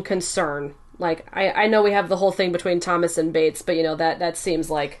main concern. Like, I know we have the whole thing between Thomas and Bates, but, you know, that seems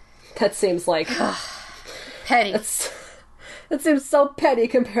like Petty. That seems so petty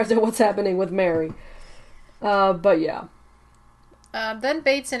compared to what's happening with Mary. But yeah. Then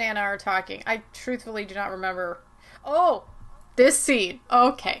Bates and Anna are talking. I truthfully do not remember. Oh, this scene.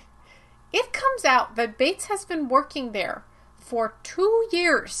 Okay. It comes out that Bates has been working there for 2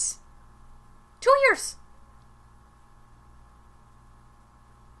 years. 2 years.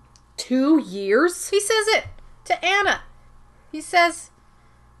 2 years? He says it to Anna. He says,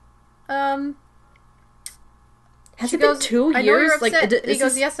 Has she it been goes, 2 years? I know you're upset. Like, And he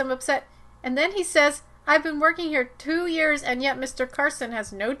goes, yes, I'm upset. And then he says, I've been working here 2 years, and yet Mr. Carson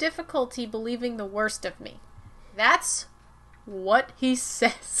has no difficulty believing the worst of me. That's what he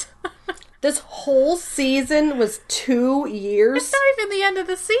says. This whole season was 2 years? It's not even the end of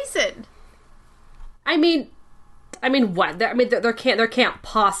the season. I mean, what? There can't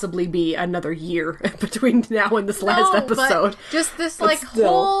possibly be another year between now and this last episode. But just this, But like, still.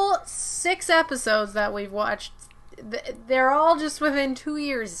 whole 6 episodes that we've watched, they're all just within 2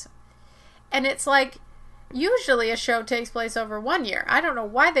 years. And it's like, usually a show takes place over 1 year. I don't know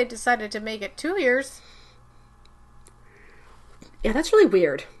why they decided to make it 2 years. Yeah, that's really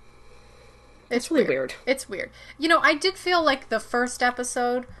weird. It's really weird. It's weird. You know, I did feel like the first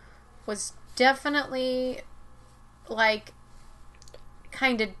episode was definitely, like,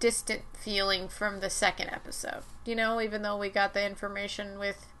 kind of distant feeling from the second episode. You know, even though we got the information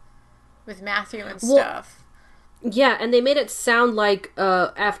with Matthew and stuff. Yeah, and they made it sound like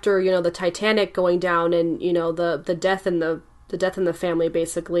after, you know, the Titanic going down and, you know, the death in the death in the family,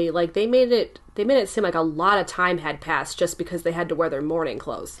 basically, like, they made it seem like a lot of time had passed just because they had to wear their mourning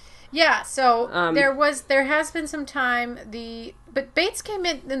clothes. Yeah, so there has been some time. But Bates came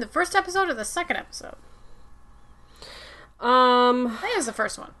in the first episode or the second episode? I think it was the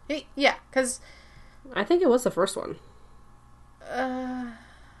first one. Yeah, because I think it was the first one.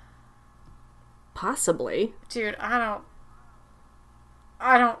 Possibly. Dude, I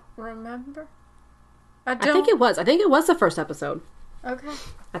don't remember. I think it was. I think it was the first episode. Okay.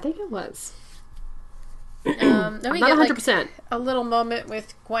 I think it was. Then we not get 100%. like a little moment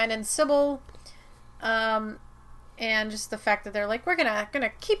with Gwen and Sybil, and just the fact that they're like, we're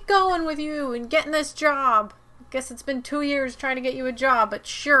gonna keep going with you and getting this job. I guess it's been 2 years trying to get you a job, but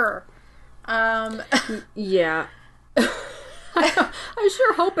sure. Yeah. I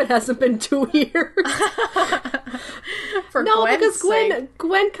sure hope it hasn't been 2 years. No, because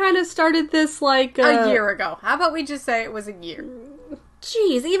Gwen kind of started this like a year ago. How about we just say it was a year?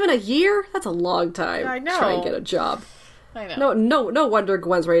 Jeez, even a year? That's a long time. I know. To try and get a job. I know. No wonder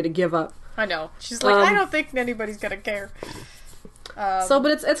Gwen's ready to give up. I know. She's like, I don't think anybody's gonna care. But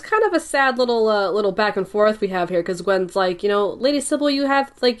it's kind of a sad little back and forth we have here, because Gwen's like, you know, Lady Sybil, you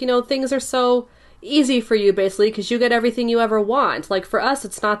have, like, you know, things are so easy for you, basically, because you get everything you ever want. Like, for us,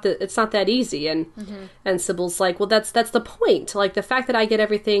 it's not that easy. And and Sybil's like, well, that's the point. Like, the fact that I get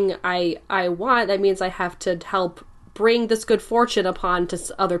everything I want, that means I have to help bring this good fortune upon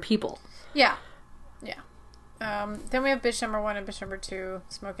to other people. Yeah. Then we have bitch number 1 and bitch number 2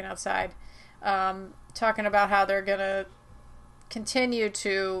 smoking outside, talking about how they're gonna continue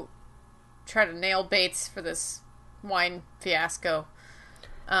to try to nail Bates for this wine fiasco.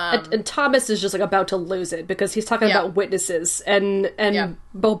 And Thomas is just like about to lose it because he's talking about witnesses, and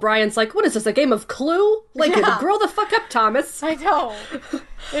O'Brien's like, "What is this? A game of Clue? Like, grow the fuck up, Thomas." I know.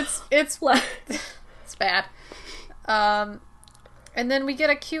 It's it's bad. And then we get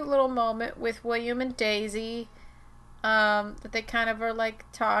a cute little moment with William and Daisy. That they kind of are like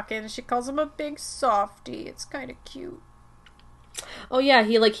talking. She calls him a big softy. It's kind of cute. Oh yeah,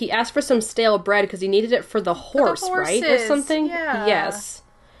 he asked for some stale bread because he needed it for the horse, right, or something. Yeah. Yes,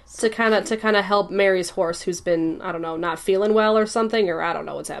 to kind of help Mary's horse, who's been, I don't know, not feeling well or something, or I don't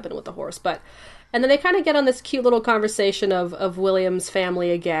know what's happening with the horse. But and then they kind of get on this cute little conversation of William's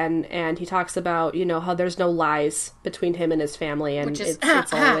family again, and he talks about, you know, how there's no lies between him and his family, and which is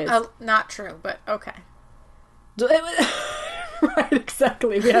it's always not true, but okay. Right,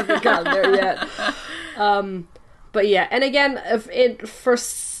 exactly. We haven't gotten there yet. But yeah, and again, for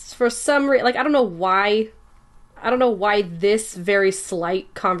some reason, like I don't know why this very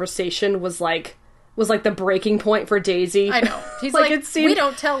slight conversation was like the breaking point for Daisy. I know. He's like it seemed... we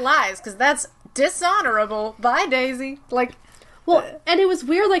don't tell lies because that's dishonorable. Bye, Daisy. Like, well, and it was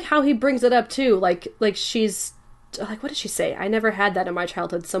weird, like how he brings it up too. Like she's like, what did she say? I never had that in my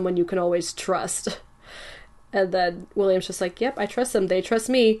childhood. Someone you can always trust. And then William's just like, yep, I trust them. They trust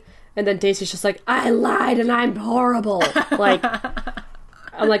me. And then Daisy's just like, I lied and I'm horrible. Like,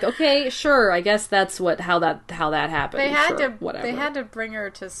 I'm like, okay, sure. I guess that's how that happened. They had sure, to whatever. They had to bring her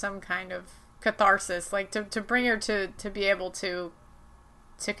to some kind of catharsis, like to bring her to be able to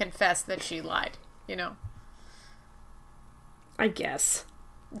confess that she lied. You know. I guess.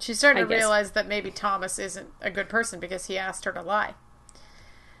 She started to realize that maybe Thomas isn't a good person because he asked her to lie.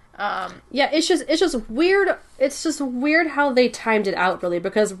 Yeah, it's just weird. It's just weird how they timed it out, really,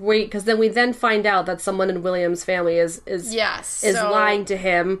 because then we find out that someone in William's family is lying to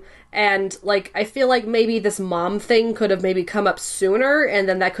him, and like I feel like maybe this mom thing could have maybe come up sooner, and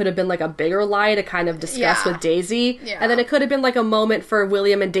then that could have been like a bigger lie to kind of discuss with Daisy, and then it could have been like a moment for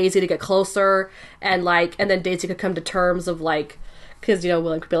William and Daisy to get closer, and then Daisy could come to terms of like, because you know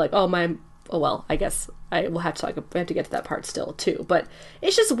William could be like, oh well, I guess I will have to we have to get to that part still too. But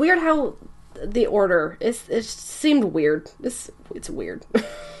it's just weird how the order it seemed weird. It's weird.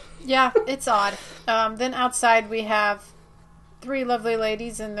 Yeah, it's odd. Then outside we have three lovely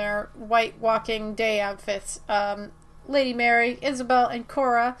ladies in their white walking day outfits. Lady Mary, Isabel, and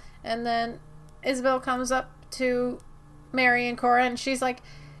Cora. And then Isabel comes up to Mary and Cora, and she's like,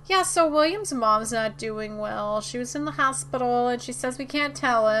 yeah, so William's mom's not doing well. She was in the hospital, and she says we can't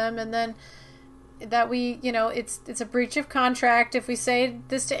tell him, and then that we, you know, it's a breach of contract if we say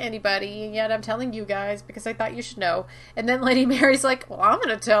this to anybody, and yet I'm telling you guys because I thought you should know. And then Lady Mary's like, well, I'm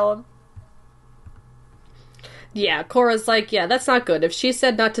gonna tell him. Yeah, Cora's like, yeah, that's not good. If she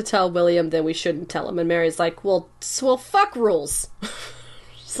said not to tell William, then we shouldn't tell him. And Mary's like, well, fuck rules.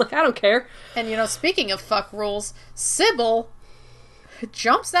 She's like, I don't care. And, you know, speaking of fuck rules, Sybil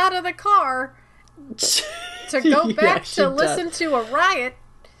jumps out of the car to go back to listen to a riot.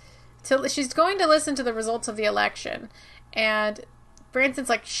 She's going to listen to the results of the election, and Branson's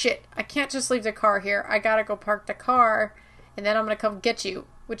like, shit, I can't just leave the car here. I gotta go park the car, and then I'm gonna come get you,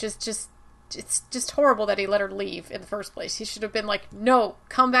 which is it's just horrible that he let her leave in the first place. He should have been like, no,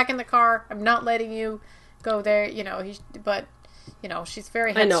 come back in the car. I'm not letting you go there, you know, but, you know, she's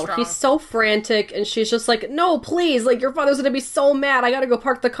very headstrong. I know, he's so frantic, and she's just like, no, please, like, your father's gonna be so mad. I gotta go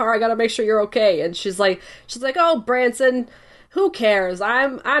park the car. I gotta make sure you're okay. And she's like, oh, Branson, who cares?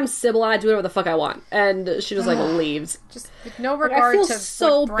 I'm Sybil. I do whatever the fuck I want, and she just like leaves. Just with no regard to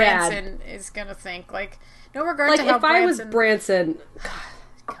so what Branson is gonna think. Like no regard to how if I was Branson,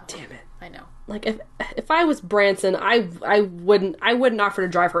 God damn it, I know. Like if I was Branson, I wouldn't offer to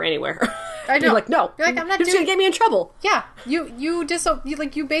drive her anywhere. I know. Be like, no, you're like, I'm not. You're just gonna get me in trouble. Yeah,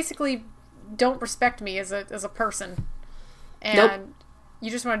 you basically don't respect me as a person, and nope. You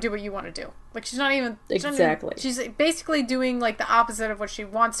just want to do what you want to do. Like, she's not even... Exactly. She's basically doing, like, the opposite of what she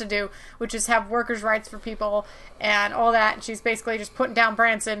wants to do, which is have workers' rights for people and all that. And she's basically just putting down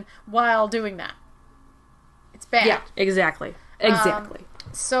Branson while doing that. It's bad. Yeah, exactly.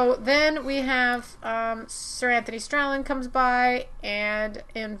 So then we have Sir Anthony Strallen comes by and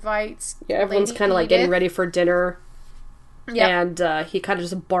invites everyone's kind of, like, getting ready for dinner. Yeah. And he kind of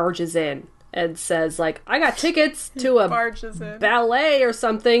just barges in and says, like, I got tickets to a ballet or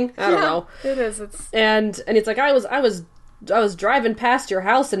something. I don't know. It is. And he's like, I was driving past your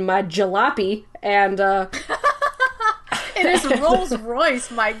house in my jalopy, and it is Rolls Royce.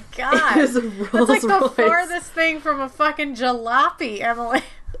 My God, it is a Rolls Royce. That's like the Royce. farthest thing from a fucking jalopy, Emily.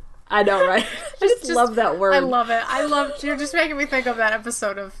 I know, right? I just love that word. I love it. You're just making me think of that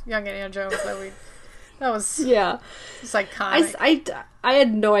episode of Young and Anna Jones that was it's iconic. I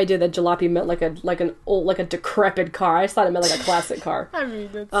had no idea that jalopy meant like a decrepit car. I just thought it meant like a classic car. I mean,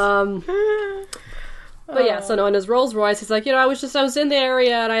 it's... But yeah, so no, in his Rolls Royce, he's like, you know, I was in the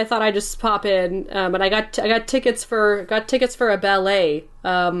area and I thought I'd just pop in, and I got tickets for a ballet.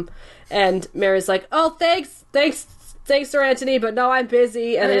 And Mary's like, oh, thanks, Sir Anthony, but no, I'm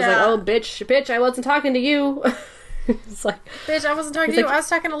busy. And he's like, oh, bitch, I wasn't talking to you. It's like, Bitch, I wasn't talking to you. I was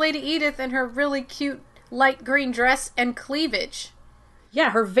talking to Lady Edith in her really cute light green dress and cleavage.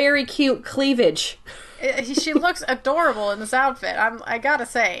 yeah, her very cute cleavage. She looks adorable in this outfit. I gotta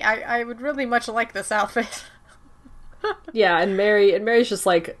say, I would really much like this outfit. Yeah, and Mary's just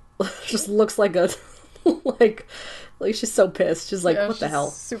like, just looks like a, like she's so pissed. She's like, what the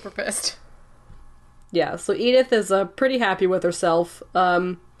hell? Super pissed. Yeah, so Edith is pretty happy with herself.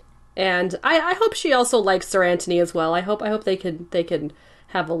 And I hope she also likes Sir Anthony as well. I hope they can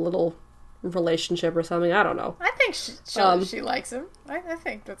have a little relationship or something. I don't know. I think she likes him. I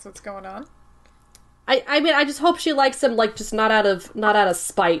think that's what's going on. I mean, I just hope she likes him, like, just not out of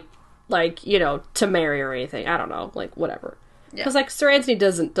spite, like, you know, to marry or anything. I don't know, like, whatever. Because like Sir Anthony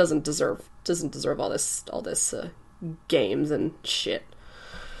doesn't deserve all this games and shit.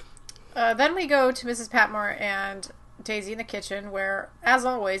 Then we go to Mrs. Patmore and Daisy in the kitchen, where, as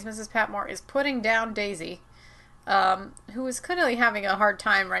always, Mrs. Patmore is putting down Daisy, who is clearly having a hard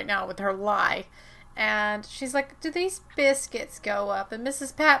time right now with her lie. And she's like, do these biscuits go up? And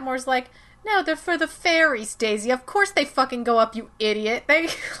Mrs. Patmore's like, no, they're for the fairies, Daisy. Of course they fucking go up, you idiot. They,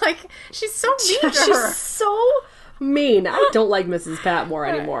 like, she's so mean to her. She's so mean. I don't like Mrs. Patmore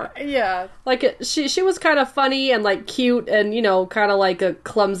anymore. Yeah. Like, she was kind of funny and, like, cute and, you know, kind of, like, a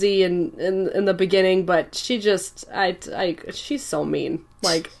clumsy in the beginning, but she just, she's so mean.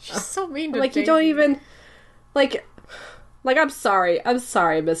 Like, she's so mean to like, Daisy. you don't even, like, I'm sorry,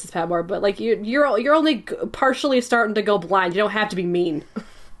 Mrs. Patmore, but, like, you're only partially starting to go blind. You don't have to be mean.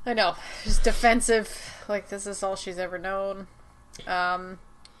 I know. She's defensive. Like, this is all she's ever known. Then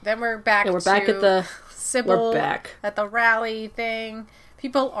we're back at the Sybil we're back at the rally thing.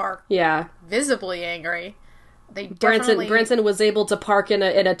 People are visibly angry. They Branson was able to park in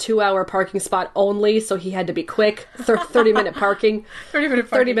a 2-hour parking spot only, so he had to be quick. 30-minute parking.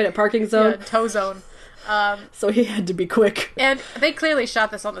 30-minute parking zone. Yeah, tow zone. So he had to be quick. And they clearly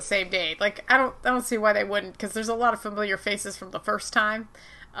shot this on the same day. Like, I don't see why they wouldn't, because there's a lot of familiar faces from the first time.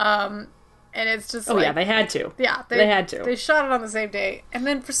 And it's just yeah, they had to. Yeah, they had to. They shot it on the same day. And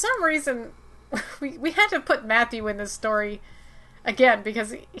then for some reason, we had to put Matthew in this story again,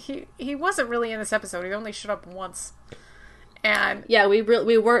 because he wasn't really in this episode. He only showed up once. And yeah, we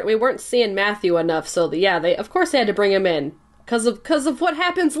weren't seeing Matthew enough, so they of course they had to bring him in because of what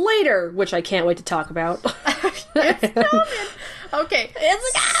happens later, which I can't wait to talk about. It's coming. Okay,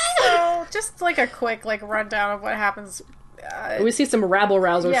 so just like a quick rundown of what happens. We see some rabble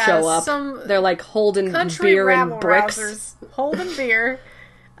rousers show up. They're like holding beer and bricks. Rousers holding beer.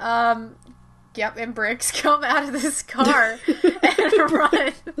 Yep, and bricks come out of this car and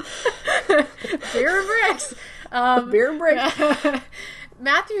run. Beer and bricks. Beer and bricks.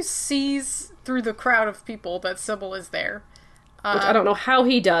 Matthew sees through the crowd of people that Sybil is there. Which I don't know how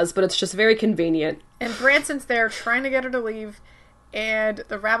he does, but it's just very convenient. And Branson's there trying to get her to leave, and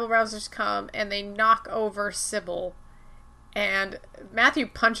the rabble-rousers come, and they knock over Sybil. And Matthew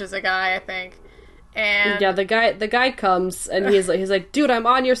punches a guy, I think. And yeah, the guy comes, and he's like, dude, I'm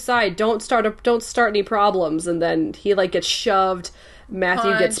on your side. Don't start any problems. And then he gets shoved.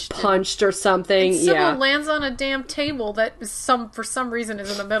 Matthew gets punched or something. And Sybil lands on a damn table that for some reason is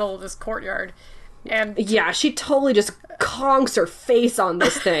in the middle of this courtyard. And yeah, she totally just conks her face on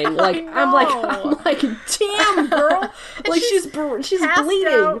this thing. Like I'm like, damn girl, like she's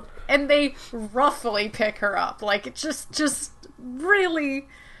bleeding. Out, and they roughly pick her up, like just really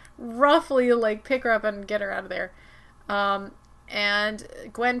roughly pick her up and get her out of there. And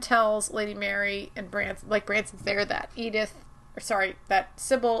Gwen tells Lady Mary and Branson's there that that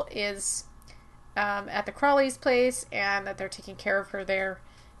Sybil is at the Crawleys' place and that they're taking care of her there.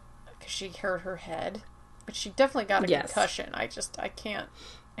 Because she hurt her head, but she definitely got a concussion. I can't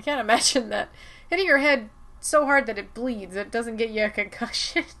imagine that hitting your head so hard that it bleeds. It doesn't get you a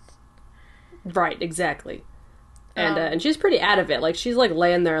concussion. Right, exactly. And she's pretty out of it. Like she's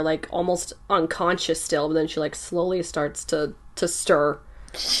laying there almost unconscious still, but then she slowly starts to stir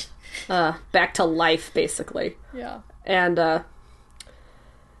back to life, basically. Yeah. And I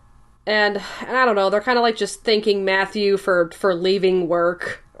don't know. They're kind of just thanking Matthew for leaving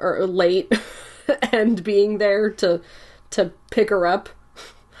work or late and being there to pick her up.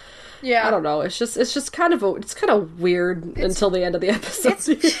 Yeah, I don't know. It's just kind of weird until the end of the episode. It's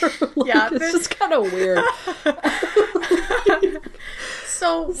just kind of weird.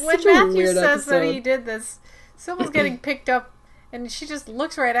 So when Matthew says that he did this, Sybil's getting picked up, and she just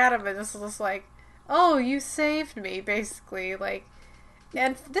looks right at him and is just like, "Oh, you saved me," basically,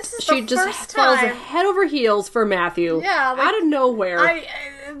 And this is she just falls head over heels for Matthew. Yeah, out of nowhere.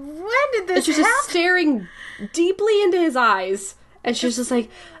 When did this happen? She's just staring deeply into his eyes And she's just like,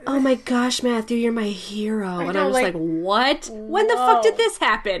 oh my gosh, Matthew, you're my hero. And know, I'm just like, what? When the fuck did this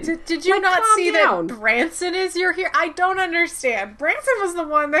happen? Did you Like, not calm see down. that Branson is your hero? I don't understand. Branson was the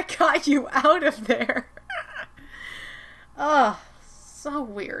one that got you out of there. Oh, so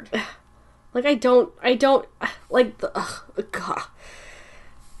weird. Like, I don't, like, God.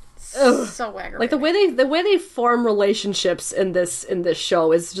 Ugh. So aggravating. Like, the way they form relationships in this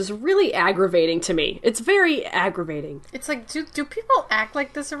show is just really aggravating to me. It's very aggravating. It's like, do people act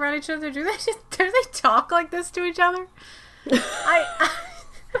like this around each other? Do they talk like this to each other?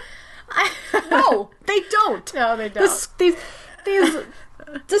 No, they don't. No, they don't.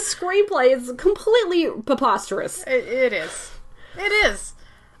 The screenplay is completely preposterous. It is. It is.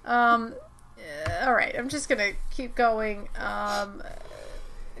 All right, I'm just gonna keep going.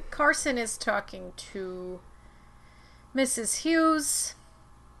 Carson is talking to Mrs. Hughes,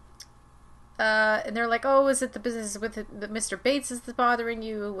 and they're like, "Oh, is it the business with Mr. Bates is bothering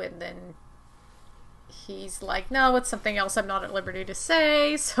you?" And then he's like, "No, it's something else I'm not at liberty to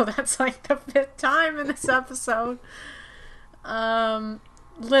say." So that's like the 5th time in this episode.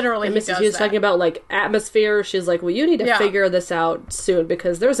 Literally, and he Mrs. does Hughes that. talking about, like, atmosphere. She's like, well, you need to Yeah. figure this out soon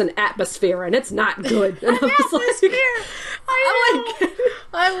because there's an atmosphere and it's not good. And I'm just Atmosphere.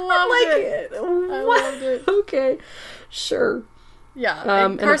 I loved it. What? loved it. Okay, sure. Yeah,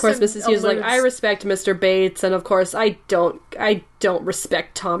 And of course, Carson Mrs. Hughes is like, alludes- I respect Mr. Bates, and of course, I don't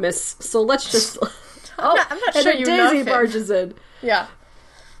respect Thomas. So let's just. I'm not and sure then you Daisy love him. barges in. Yeah.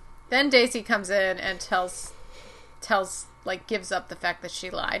 Then Daisy comes in and tells, like, gives up the fact that she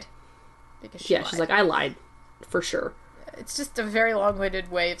lied. Because she lied. She's like, I lied. For sure. It's just a very long-winded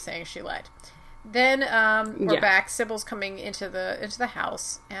way of saying she lied. Then, we're back. Sybil's coming into the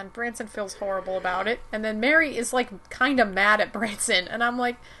house, and Branson feels horrible about it. And then Mary is, like, kind of mad at Branson. And I'm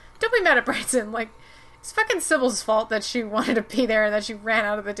like, don't be mad at Branson. Like, it's fucking Sybil's fault that she wanted to be there and that she ran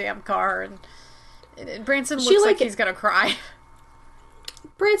out of the damn car. And Branson looks like he's gonna cry.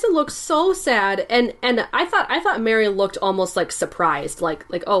 Branson looks so sad, and I thought Mary looked almost like surprised, like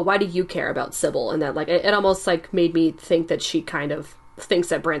oh, why do you care about Sybil? And that, like, it almost like made me think that she kind of thinks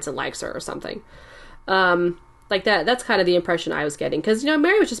that Branson likes her or something. Like that's kind of the impression I was getting, because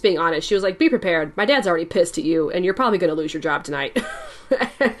Mary was just being honest. She was like, be prepared, my dad's already pissed at you, and you're probably going to lose your job tonight.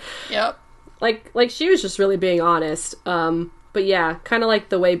 Yep. Like she was just really being honest. But yeah, kind of like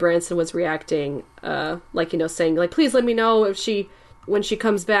the way Branson was reacting, like, saying, like, please let me know if when she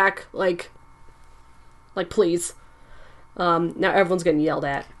comes back, like please. Now everyone's getting yelled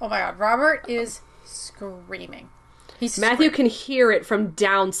at. Oh my god, Robert is screaming. Matthew can hear it from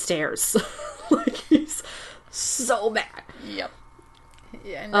downstairs. Like, he's so mad. Yep.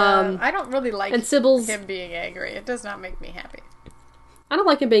 And I don't really like and Sybil's, him being angry. It does not make me happy. I don't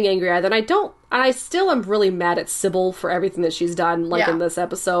like him being angry either, and I still am really mad at Sybil for everything that she's done, like, in this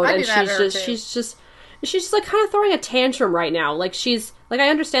episode. I'd And be mad at her she's just like kind of throwing a tantrum right now. Like, she's like, I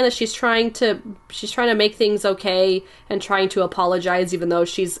understand that she's trying to make things okay and trying to apologize, even though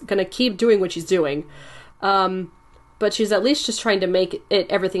she's gonna keep doing what she's doing. But she's at least just trying to make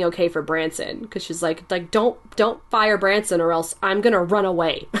everything okay for Branson, because she's like don't fire Branson or else I'm gonna run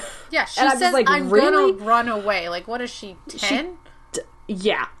away. Yeah, she And I'm says, just like, I'm really? gonna run away. Like, what is she, 10?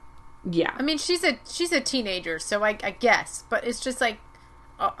 Yeah. I mean, she's a teenager, so I guess. But it's just like,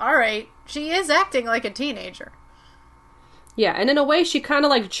 alright, she is acting like a teenager. Yeah, and in a way, she kind of,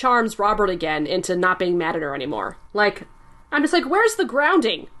 like, charms Robert again into not being mad at her anymore. Like, I'm just like, where's the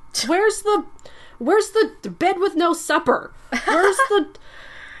grounding? Where's the bed with no supper? Where's the...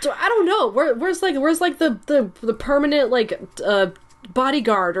 I don't know. Where's the permanent, like,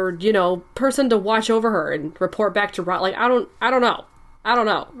 bodyguard or, person to watch over her and report back to Robert? Like, I don't know.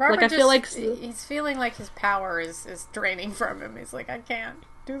 Robert, like, I feel like... he's feeling like his power is draining from him. He's like, I can't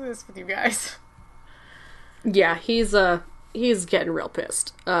do this with you guys. Yeah, he's getting real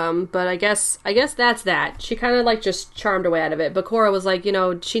pissed. But I guess that's that. She kind of, like, just charmed away out of it. But Cora was like,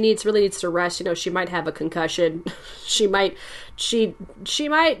 she really needs to rest. She might have a concussion. she might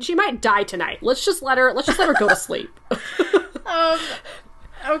die tonight. Let's just let her go to sleep.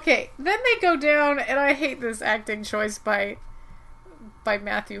 Okay, then they go down, and I hate this acting choice by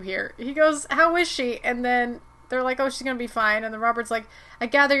Matthew here. He goes, how is she? And then they're like, oh, she's gonna be fine. And then Robert's like, I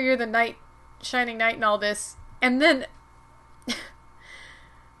gather you're the shining knight and all this. And then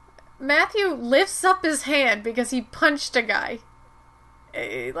Matthew lifts up his hand because he punched a guy.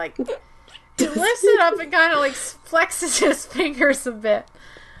 He lifts it up and kind of, like, flexes his fingers a bit.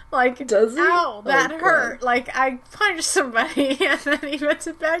 Like, does he? Ow, that hurt. God. Like, I punched somebody, and then he puts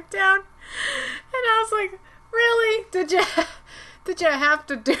it back down. And I was like, really? Did you have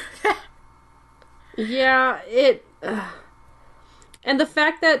to do that? Yeah, And the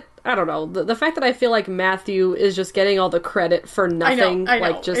fact that, I don't know, the fact that I feel like Matthew is just getting all the credit for nothing, I know.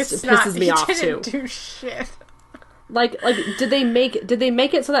 like, just It's pisses me off, He too. didn't do shit. Like, did they make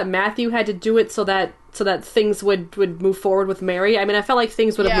it so that Matthew had to do it so that things would move forward with Mary? I mean, I felt like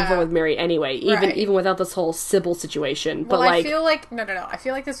things would have moved forward with Mary anyway, even without this whole Sybil situation. Well, but like, I feel like no. I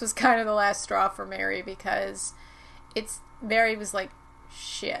feel like this was kind of the last straw for Mary because Mary was like,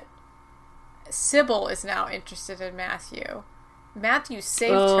 shit. Sybil is now interested in Matthew. Matthew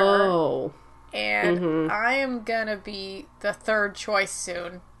saved her, and I am gonna be the third choice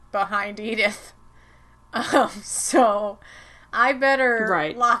soon behind Edith. So I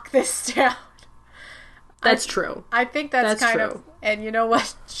better lock this down. That's true. I think that's kind of, and you know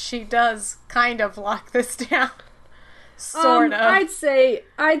what? She does kind of lock this down. Sort of. I'd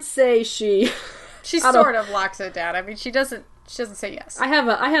say she sort of locks it down. I mean, she doesn't say yes. I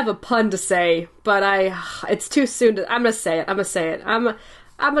have a pun to say, but it's too soon to. I'm gonna say it. I'm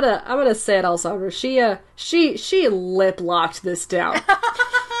gonna say it also. She lip locked this down.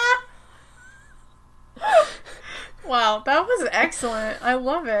 Wow, that was excellent. I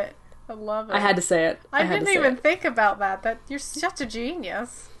love it. I had to say it. I didn't even think about that. That you're such a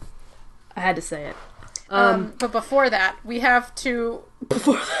genius. I had to say it. But before that, we have to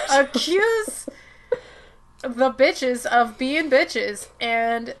accuse the bitches of being bitches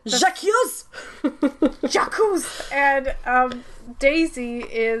and J'accuse! And Daisy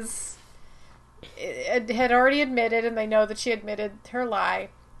had already admitted, and they know that she admitted her lie.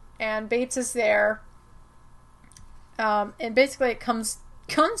 And Bates is there. And basically it comes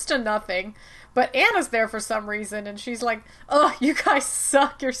to nothing, but Anna's there for some reason, and she's like, oh, you guys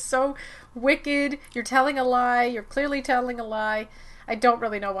suck, you're so wicked, you're telling a lie, you're clearly telling a lie. I don't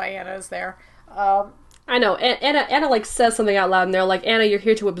really know why Anna is there. I know, Anna like says something out loud, and they're like, Anna, you're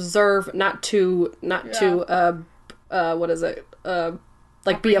here to observe, not to what is it,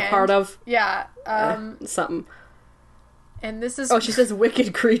 like be a part of. Yeah. Something. And this is... Oh, she says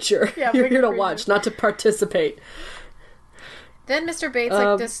wicked creature. Yeah, you're here to watch, not to participate. Then Mr. Bates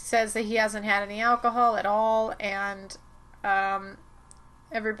just says that he hasn't had any alcohol at all, and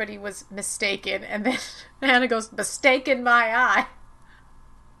everybody was mistaken. And then Anna goes, mistaken my eye.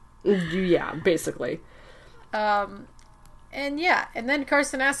 Yeah, basically. And then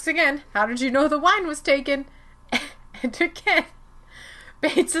Carson asks again, how did you know the wine was taken? And again,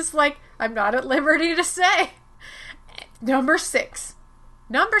 Bates is like, I'm not at liberty to say. Number 6,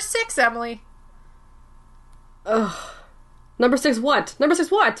 Emily. Ugh. Number 6 what? The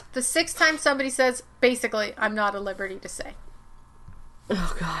 6th time somebody says, basically, I'm not at liberty to say.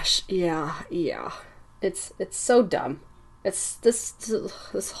 Oh gosh, yeah. It's so dumb. It's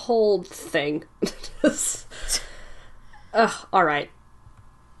this whole thing. All right.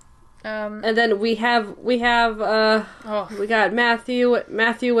 And then we got Matthew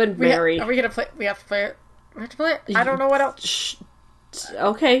and Mary. Are we gonna play? We have to play it. We have to play it. I don't know what else.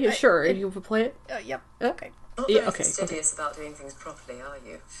 Okay, sure. You will play it. Yep. Okay. Not very fastidious about doing things properly, are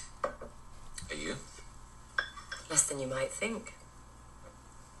you? Are you? Less than you might think.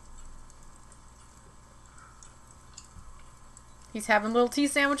 He's having little tea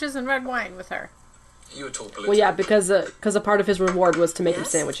sandwiches and red wine with her. You were talking. Well, yeah, because a part of his reward was to make him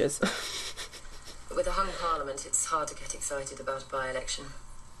sandwiches. But with a hung parliament, it's hard to get excited about a by-election.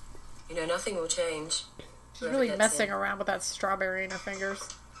 You know, nothing will change. She's really messing around with that strawberry in her fingers.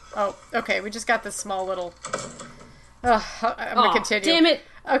 Oh, okay, we just got this small little... I'm gonna continue. Damn it!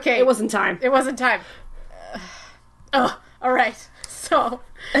 Okay. It wasn't time. Alright. So,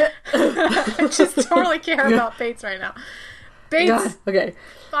 I just totally care about Bates right now. Bates, okay,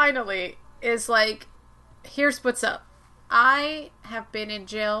 finally, is like, here's what's up. I have been in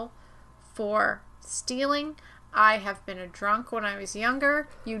jail for stealing. I have been a drunk when I was younger.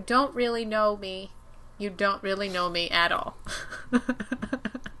 You don't really know me. You don't really know me at all.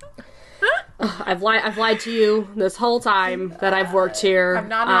 I've lied to you this whole time that I've worked here. I'm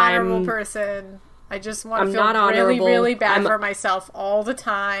not an honorable person. I just want to feel really, really bad for myself all the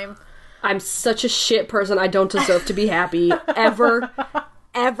time. I'm such a shit person. I don't deserve to be happy ever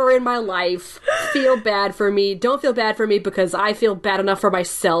in my life. Feel bad for me. Don't feel bad for me because I feel bad enough for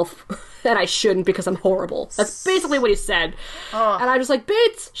myself that I shouldn't because I'm horrible. That's basically what he said. Oh. And I'm just like,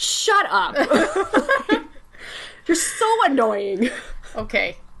 Bates, shut up. You're so annoying.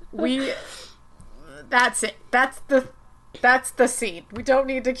 Okay. That's it. That's the scene. We don't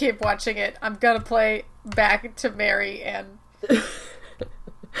need to keep watching it. I'm gonna play back to Mary and...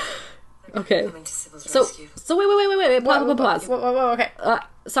 Okay. So wait. Pause. Okay.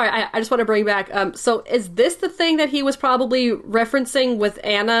 Sorry, I just want to bring back. So is this the thing that he was probably referencing with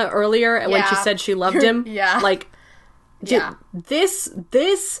Anna earlier when she said she loved him? Yeah. Like, Yeah.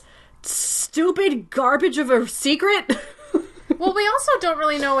 This stupid garbage of a secret. Well, we also don't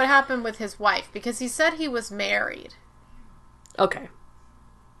really know what happened with his wife, because he said he was married. Okay.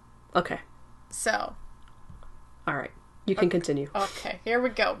 So. All right. You can continue. Okay, here we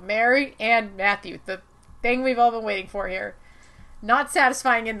go. Mary and Matthew. The thing we've all been waiting for here. Not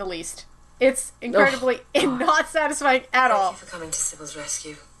satisfying in the least. It's incredibly not satisfying at all. Thank you for coming to Sybil's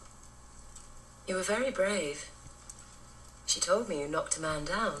rescue. You were very brave. She told me you knocked a man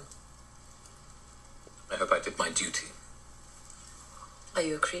down. I hope I did my duty. Are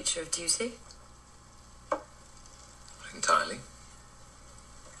you a creature of duty? Not entirely.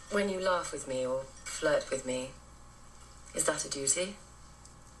 When you laugh with me or flirt with me, is that a duty?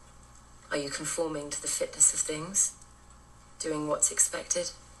 Are you conforming to the fitness of things? Doing what's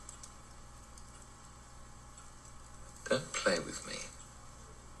expected? Don't play with me.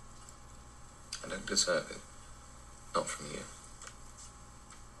 I don't deserve it. Not from you.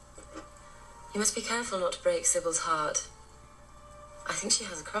 You must be careful not to break Sybil's heart. I think she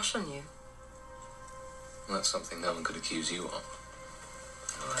has a crush on you. Well, that's something no one could accuse you of.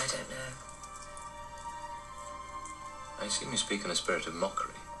 Oh, I don't know. I assume you speak in a spirit of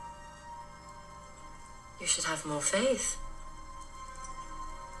mockery. You should have more faith.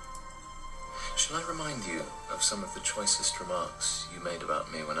 Shall I remind you of some of the choicest remarks you made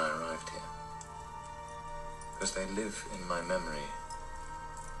about me when I arrived here? Because they live in my memory,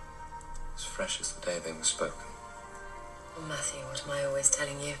 as fresh as the day they were spoken. Oh, Matthew, what am I always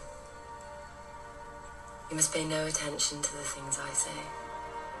telling you? You must pay no attention to the things I say.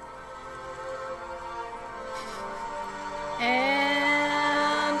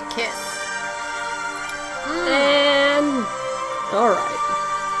 And kiss. And all right.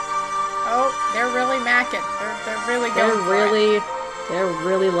 Oh, they're really macking. They're really going. They're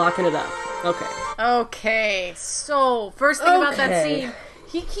really locking it up. Okay. Okay. So first thing about that scene,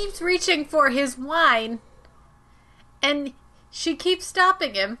 he keeps reaching for his wine, and she keeps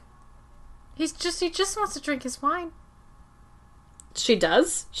stopping him. He just wants to drink his wine. She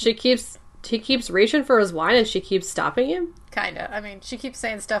does. He keeps reaching for his wine, and she keeps stopping him. Kinda. I mean, she keeps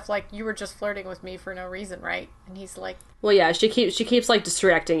saying stuff like, "You were just flirting with me for no reason, right?" And he's like, "Well, yeah." She keeps like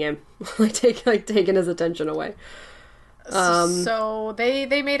distracting him, taking his attention away. So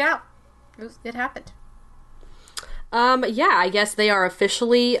they made out. It happened. Yeah. I guess they are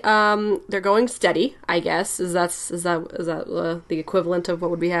officially. They're going steady. I guess is that the equivalent of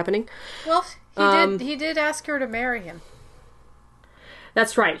what would be happening? Well, he did ask her to marry him.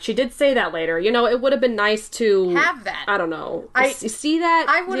 That's right. She did say that later. You know, it would have been nice to have that. I don't know. See that?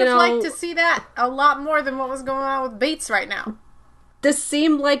 I would have liked to see that a lot more than what was going on with Bates right now. This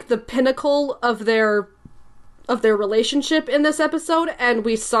seemed like the pinnacle of their relationship in this episode, and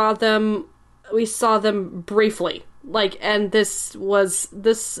we saw them briefly. Like,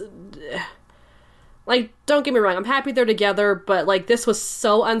 don't get me wrong, I'm happy they're together, but like this was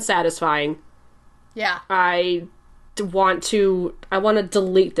so unsatisfying. Yeah. I want to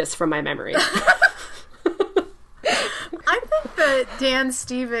delete this from my memory. I think that Dan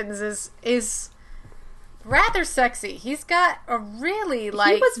Stevens is rather sexy. He's got a really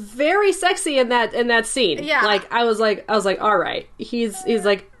like... He was very sexy in that scene. Yeah. Like I was like, all right. He's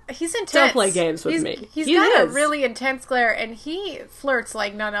like, he's intense. Don't play games with me. He's got a really intense glare, and he flirts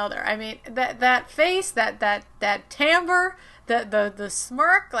like none other. I mean, that face, that timbre, the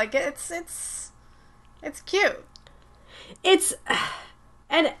smirk, like it's cute. It's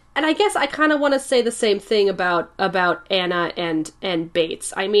and I guess I kind of want to say the same thing about Anna and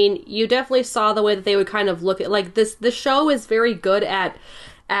Bates. I mean, you definitely saw the way that they would kind of look at like this. The show is very good at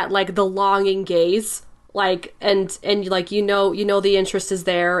like the longing gaze, like and like you know the interest is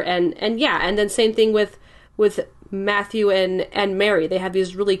there, and yeah, and then same thing with Matthew and Mary. They have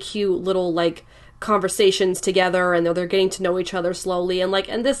these really cute little like conversations together, and they're getting to know each other slowly,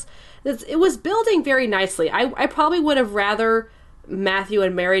 and this it was building very nicely. I probably would have rather Matthew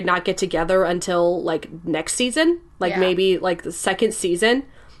and Mary not get together until like next season, like maybe like the second season,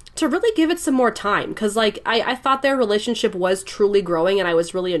 to really give it some more time, because like I thought their relationship was truly growing, and I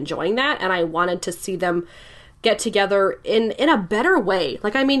was really enjoying that, and I wanted to see them get together in a better way.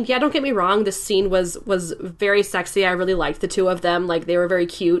 Like, I mean, yeah, don't get me wrong, this scene was very sexy. I really liked the two of them. Like, they were very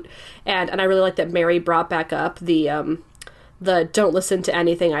cute, and I really liked that Mary brought back up the don't listen to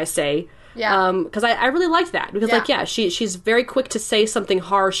anything I say. Yeah. Because I really liked that, because like, yeah, she's very quick to say something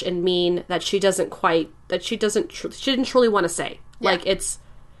harsh and mean that she didn't truly want to say. Yeah. Like,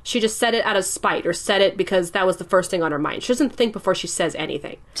 she just said it out of spite, or said it because that was the first thing on her mind. She doesn't think before she says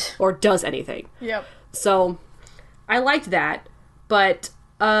anything or does anything. Yep. So I liked that, but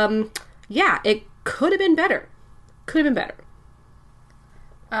yeah, it could have been better. Could have been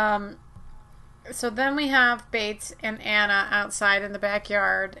better. So then we have Bates and Anna outside in the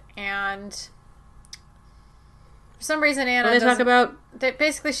backyard, and for some reason Anna What do they talk about?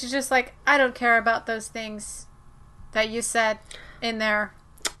 Basically, she's just like, I don't care about those things that you said in there.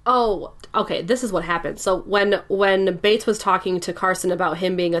 Oh, okay, this is what happened. So when Bates was talking to Carson about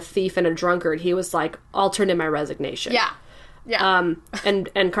him being a thief and a drunkard, he was like, I'll turn in my resignation. Yeah. Yeah.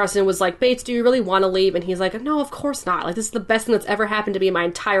 And Carson was like, Bates, do you really want to leave? And he's like, no, of course not. Like, this is the best thing that's ever happened to me in my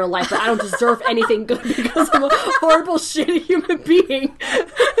entire life, but I don't deserve anything good because I'm a horrible, shitty human being.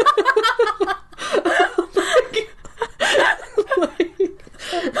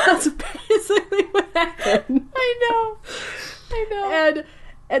 That's basically what happened. I know.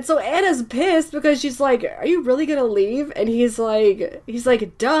 And so Anna's pissed because she's like, are you really gonna leave? And he's like,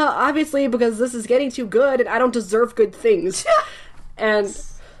 duh, obviously, because this is getting too good and I don't deserve good things. And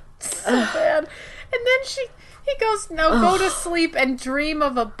so bad. And then he goes, no, go to sleep and dream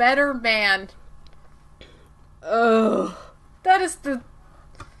of a better man. Ugh. That is the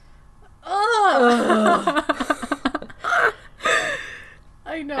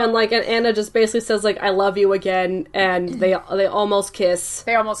I know. And like, and Anna just basically says like, I love you again, and they almost kiss.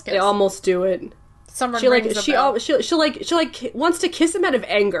 They almost kiss. They almost do it. Someone she like rings a she bell. she wants to kiss him out of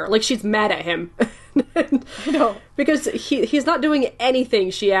anger, like she's mad at him. I know, because he's not doing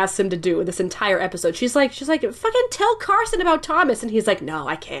anything she asks him to do this entire episode. She's like fucking tell Carson about Thomas, and he's like, no,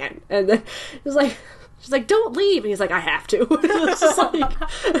 I can't. And then she's like, don't leave, and he's like, I have to. It's just like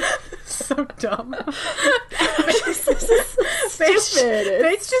so dumb. Stupid.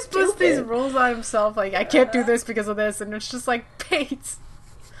 Bates just puts these rules on himself, like, I can't do this because of this, and it's just like, Bates,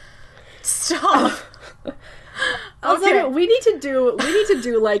 stop. Okay, we need to do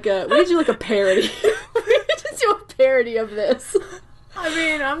like a parody. We need to do a parody of this. I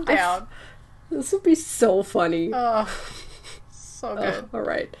mean, I'm down. This would be so funny. Oh, so good. All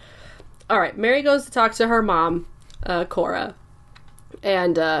right. Mary goes to talk to her mom, Cora,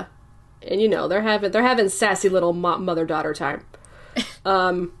 and you know they're having sassy little mother-daughter time.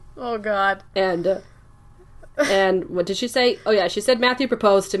 Oh God. And what did she say? Oh yeah, she said Matthew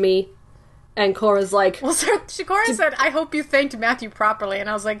proposed to me, and Cora's like, well, Cora said, I hope you thanked Matthew properly, and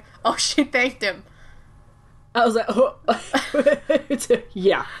I was like, oh, she thanked him. I was like, oh.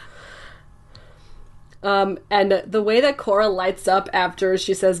 Yeah. And the way that Cora lights up after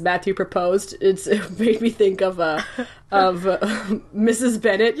she says Matthew proposed, it made me think of Mrs.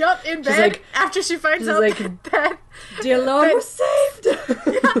 Bennett. Yup, in bed, like, after she finds out that dear Lord, we're saved.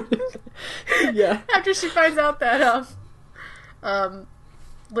 Yeah. After she finds out that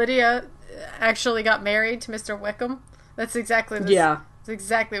Lydia actually got married to Mr. Wickham. That's exactly this. Yeah. That's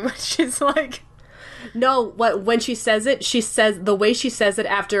exactly what she's like. No, when she says it, she says the way she says it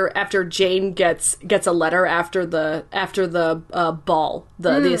after Jane gets a letter after the ball,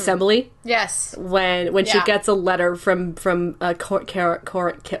 the assembly. Yes. When she gets a letter from Caroline.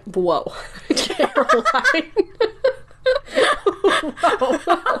 Whoa.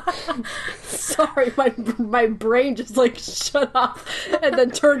 Sorry, my brain just like shut off and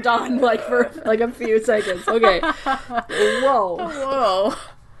then turned on like for like a few seconds. Okay. Whoa.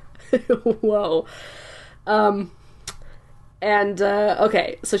 Whoa.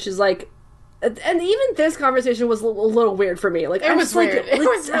 Okay, so she's like, and even this conversation was a little weird for me. Like, it was weird. It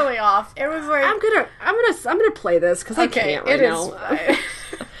was really off. It was like, I'm gonna play this because I can't right now.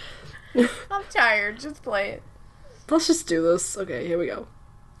 I'm tired. Just play it. Let's just do this. Okay, here we go.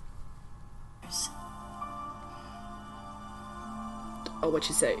 Oh, what'd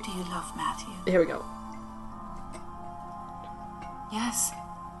she say? Do you love Matthew? Here we go. Yes.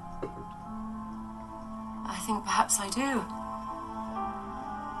 I think perhaps I do.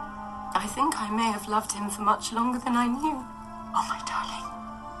 I think I may have loved him for much longer than I knew. Oh, my darling.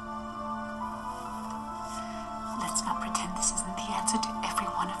 Let's not pretend this isn't the answer to every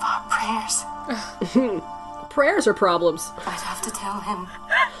one of our prayers. Prayers or problems? I'd have to tell him.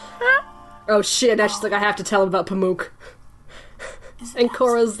 Oh, shit. Now she's like, I have to tell him about Pamuk. And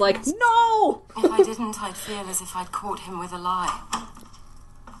Cora's like, no! If I didn't, I'd feel as if I'd caught him with a lie.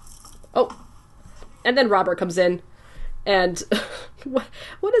 Oh. And then Robert comes in, and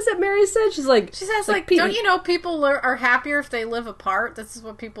what is it Mary said? She says, like don't you know people are happier if they live apart? This is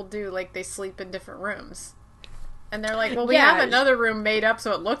what people do, like, they sleep in different rooms. And they're like, well, we have another room made up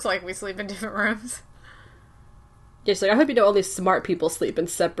so it looks like we sleep in different rooms. Yeah, she's like, I hope you know only smart people sleep in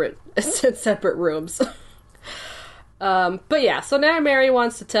separate rooms. But yeah, so now Mary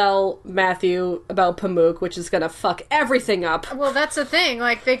wants to tell Matthew about Pamuk, which is gonna fuck everything up. Well, that's the thing.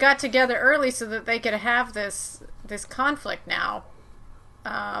 Like, they got together early so that they could have this conflict now.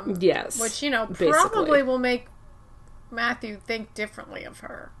 Yes. Which, you know, basically probably will make Matthew think differently of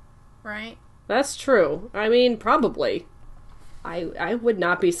her, right? That's true. I mean, probably. I would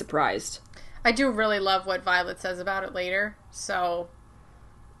not be surprised. I do really love what Violet says about it later, so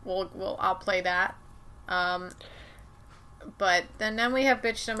I'll play that. But then we have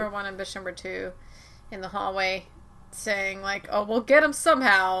bitch number 1 and bitch number 2 in the hallway saying like, "Oh, we'll get him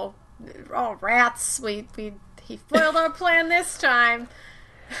somehow. Oh, rats! He foiled our plan this time.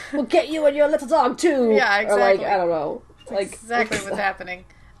 We'll get you and your little dog too." Yeah, exactly. Or like, I don't know. Like Exactly what's happening.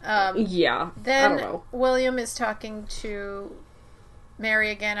 Yeah. Then I don't know. William is talking to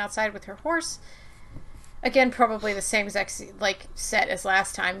Mary again outside with her horse. Again, probably the same exact set as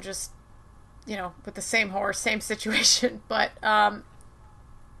last time, just with the same horse, same situation. But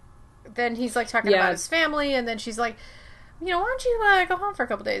then he's like talking about his family, and then she's like, why don't you go home for a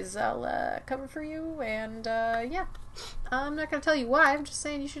couple days? I'll cover for you, and yeah, I'm not gonna tell you why. I'm just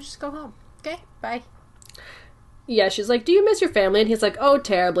saying you should just go home. Okay, bye. Yeah, she's like, "Do you miss your family?" And he's like, "Oh,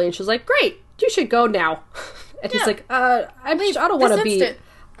 terribly." And she's like, "Great, you should go now." And he's like, I don't want to be.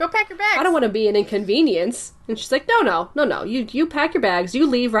 Go pack your bags. I don't want to be an inconvenience." And she's like, No. You pack your bags. You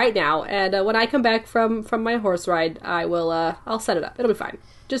leave right now. And when I come back from my horse ride, I'll set it up. It'll be fine.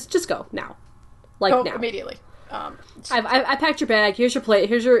 Just go now, now immediately. I packed your bag. Here's your plate.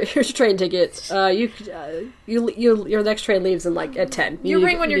 Here's your train ticket. Your next train leaves in at 10. You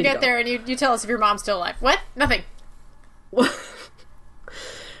ring when you get there, and you tell us if your mom's still alive. What? Nothing.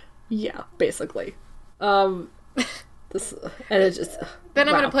 Yeah, basically. This and it just. Then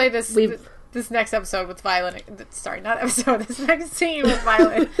I'm going to play this next episode with Violet. Sorry, not episode. This next scene with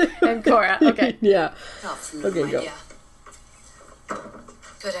Violet and Cora. Okay. Yeah. Okay, go.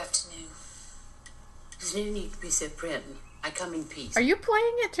 Good afternoon. There's no need to be so prim. I come in peace. Are you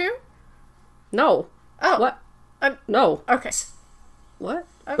playing it too? No. Oh. What? No. Okay. What?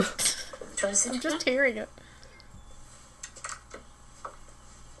 I'm just hearing it.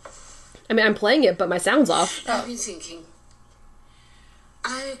 I mean, I'm playing it, but my sound's off. I've been thinking.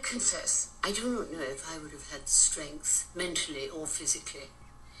 I confess, I do not know if I would have had strength, mentally or physically,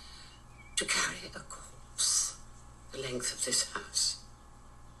 to carry a corpse the length of this house.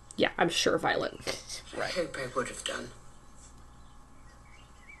 Yeah, I'm sure, Violet. I hope I would have done.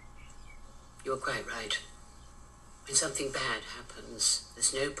 You're quite right. When something bad happens,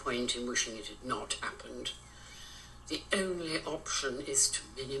 there's no point in wishing it had not happened. The only option is to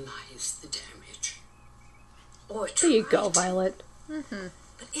minimize the damage. Or There you go, Violet. Mm-hmm.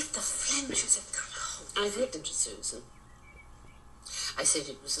 But if the flinches have come, I've written to Susan. I said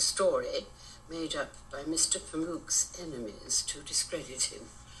it was a story made up by Mr. Pamuk's enemies to discredit him.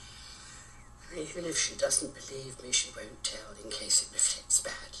 Even if she doesn't believe me, she won't tell in case it reflects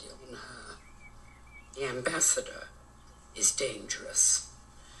badly on her. The ambassador is dangerous.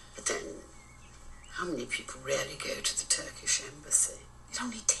 But then, how many people really go to the Turkish embassy? It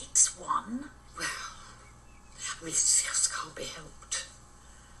only takes one. Well, I mean, it just can't be helped.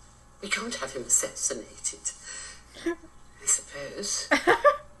 We can't have him assassinated. I suppose.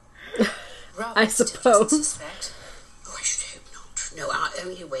 I suppose. Suspect. Oh, I should hope not. No, our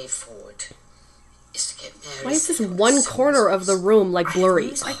only way forward is to get Mary. Why is this one corner of the room blurry?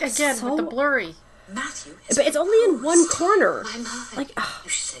 With the blurry. Matthew. But it's only in one corner. My mother.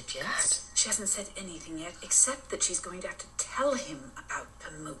 She said yes. She hasn't said anything yet, except that she's going to have to tell him about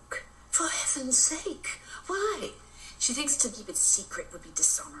Pamuk. For heaven's sake, why? She thinks to keep it secret would be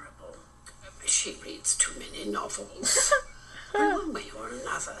dishonorable. She reads too many novels. One way or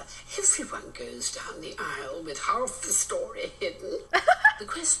another, everyone goes down the aisle with half the story hidden. The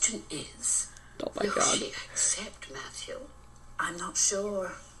question is, oh my will God. she accept Matthew? I'm not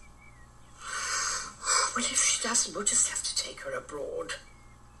sure. Well, if she doesn't, we'll just have to take her abroad.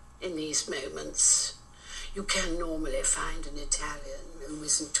 In these moments, you can normally find an Italian who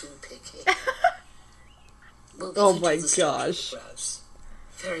isn't too picky. We'll Oh visit my the gosh. Stockbrothers.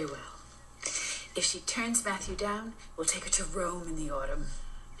 Very well. If she turns Matthew down, we'll take her to Rome in the autumn.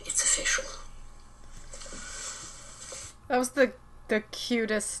 It's official. That was the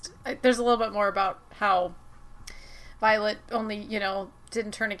cutest. There's a little bit more about how Violet only,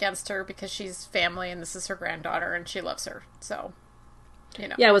 didn't turn against her because she's family and this is her granddaughter and she loves her. So,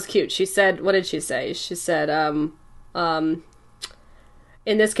 Yeah, it was cute. She said, what did she say? She said,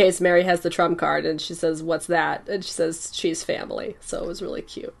 in this case, Mary has the trump card, and she says, "What's that?" And she says, "She's family." So it was really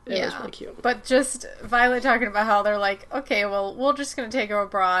cute. It was really cute. But just Violet talking about how they're like, okay, well, we're just going to take her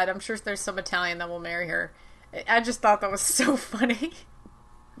abroad. I'm sure there's some Italian that will marry her. I just thought that was so funny.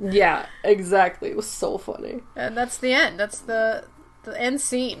 Yeah, exactly. It was so funny. And that's the end. That's the end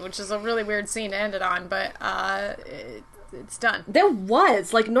scene, which is a really weird scene to end it on, but it's done. There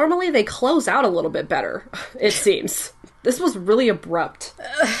was. Normally they close out a little bit better, it seems. This was really abrupt.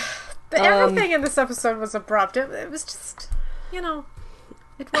 Everything in this episode was abrupt. It was just, it was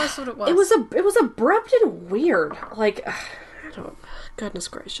what it was. It was abrupt and weird. Like, I don't. Goodness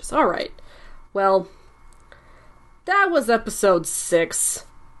gracious. All right. Well, that was episode 6.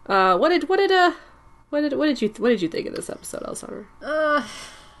 What did you think of this episode, Alessandra? I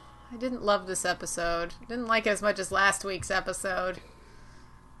didn't love this episode. Didn't like it as much as last week's episode.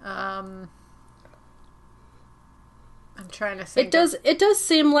 I'm trying to think. It does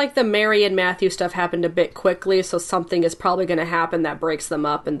seem like the Mary and Matthew stuff happened a bit quickly, so something is probably going to happen that breaks them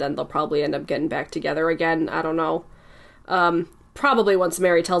up, and then they'll probably end up getting back together again. I don't know. Probably once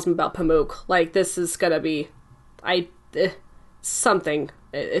Mary tells him about Pamuk. Like, this is going to be something.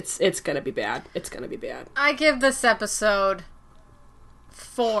 It's going to be bad. It's going to be bad. I give this episode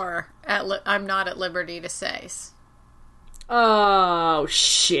 4 I'm not at liberty to say. Oh,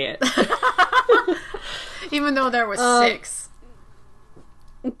 shit. Even though there was 6.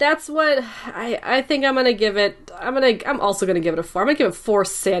 That's what I think I'm gonna give it. I'm also gonna give it a 4. I'm gonna give it 4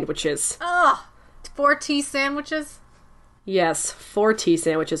 sandwiches. Oh, 4 tea sandwiches? Yes, 4 tea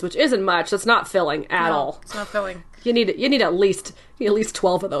sandwiches, which isn't much. That's not filling at all. It's not filling. You need at least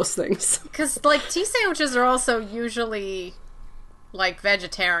 12 of those things. Because, like, tea sandwiches are also usually, like,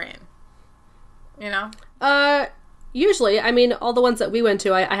 vegetarian. Usually, I mean, all the ones that we went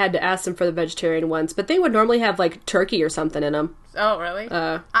to, I had to ask them for the vegetarian ones, but they would normally have, like, turkey or something in them. Oh, really?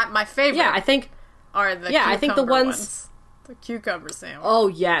 My favorite. Yeah, I think. Are the cucumber I think the ones. The cucumber sandwich. Oh,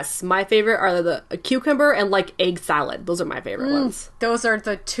 yes. My favorite are the cucumber and, like, egg salad. Those are my favorite ones. Those are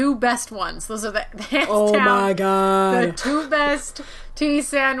the 2 best ones. Those are the hands oh down, my god. the 2 best tea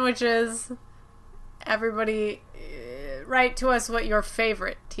sandwiches. Everybody, write to us what your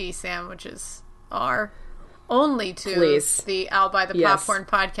favorite tea sandwiches are. Only to the I'll Buy the Popcorn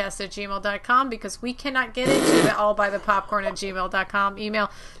podcast at gmail.com, because we cannot get into the I'll Buy the Popcorn at gmail.com email.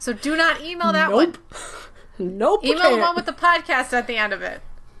 So do not email that one. Nope. Email the one with the podcast at the end of it.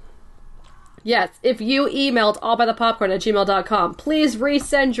 Yes, if you emailed allbythepopcorn at gmail.com, please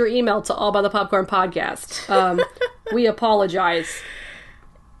resend your email to All By the Popcorn podcast. We apologize.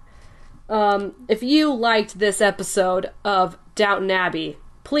 If you liked this episode of Downton Abbey,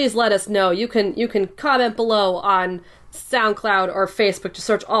 please let us know. You can comment below on SoundCloud or Facebook. Just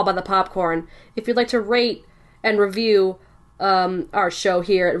search All By the Popcorn. If you'd like to rate and review our show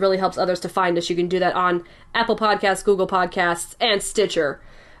here, it really helps others to find us. You can do that on Apple Podcasts, Google Podcasts, and Stitcher.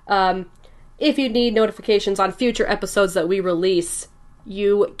 If you need notifications on future episodes that we release,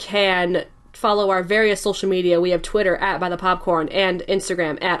 you can follow our various social media. We have Twitter at By the Popcorn and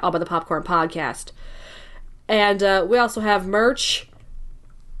Instagram at All By the Popcorn Podcast. And we also have merch.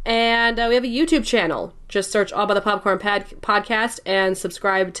 And we have a YouTube channel. Just search All By the Popcorn Podcast and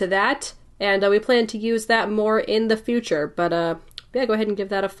subscribe to that. And we plan to use that more in the future. But yeah, go ahead and give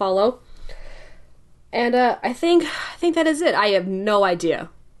that a follow. And I think that is it. I have no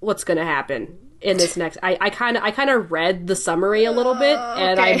idea what's going to happen in this next. I kind of read the summary a little bit,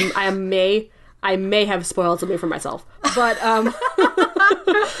 and okay. I may have spoiled something for myself. But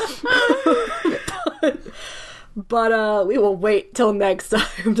But we will wait till next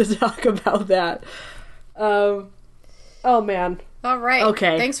time to talk about that. Oh, man. All right.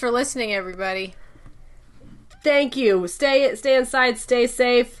 Okay. Thanks for listening, everybody. Thank you. Stay inside, stay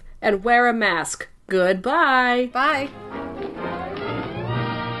safe, and wear a mask. Goodbye. Bye.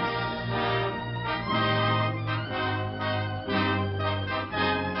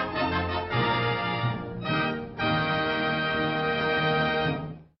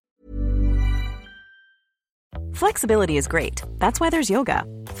 Flexibility is great. That's why there's yoga.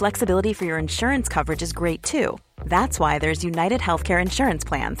 Flexibility for your insurance coverage is great too. That's why there's United Healthcare Insurance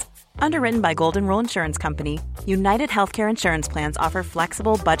Plans. Underwritten by Golden Rule Insurance Company, United Healthcare Insurance Plans offer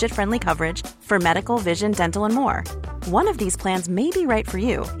flexible, budget-friendly coverage for medical, vision, dental, and more. One of these plans may be right for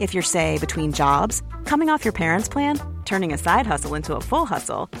you if you're, say, between jobs, coming off your parents' plan, turning a side hustle into a full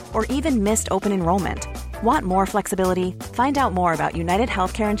hustle, or even missed open enrollment. Want more flexibility? Find out more about United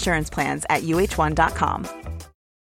Healthcare Insurance Plans at UH1.com.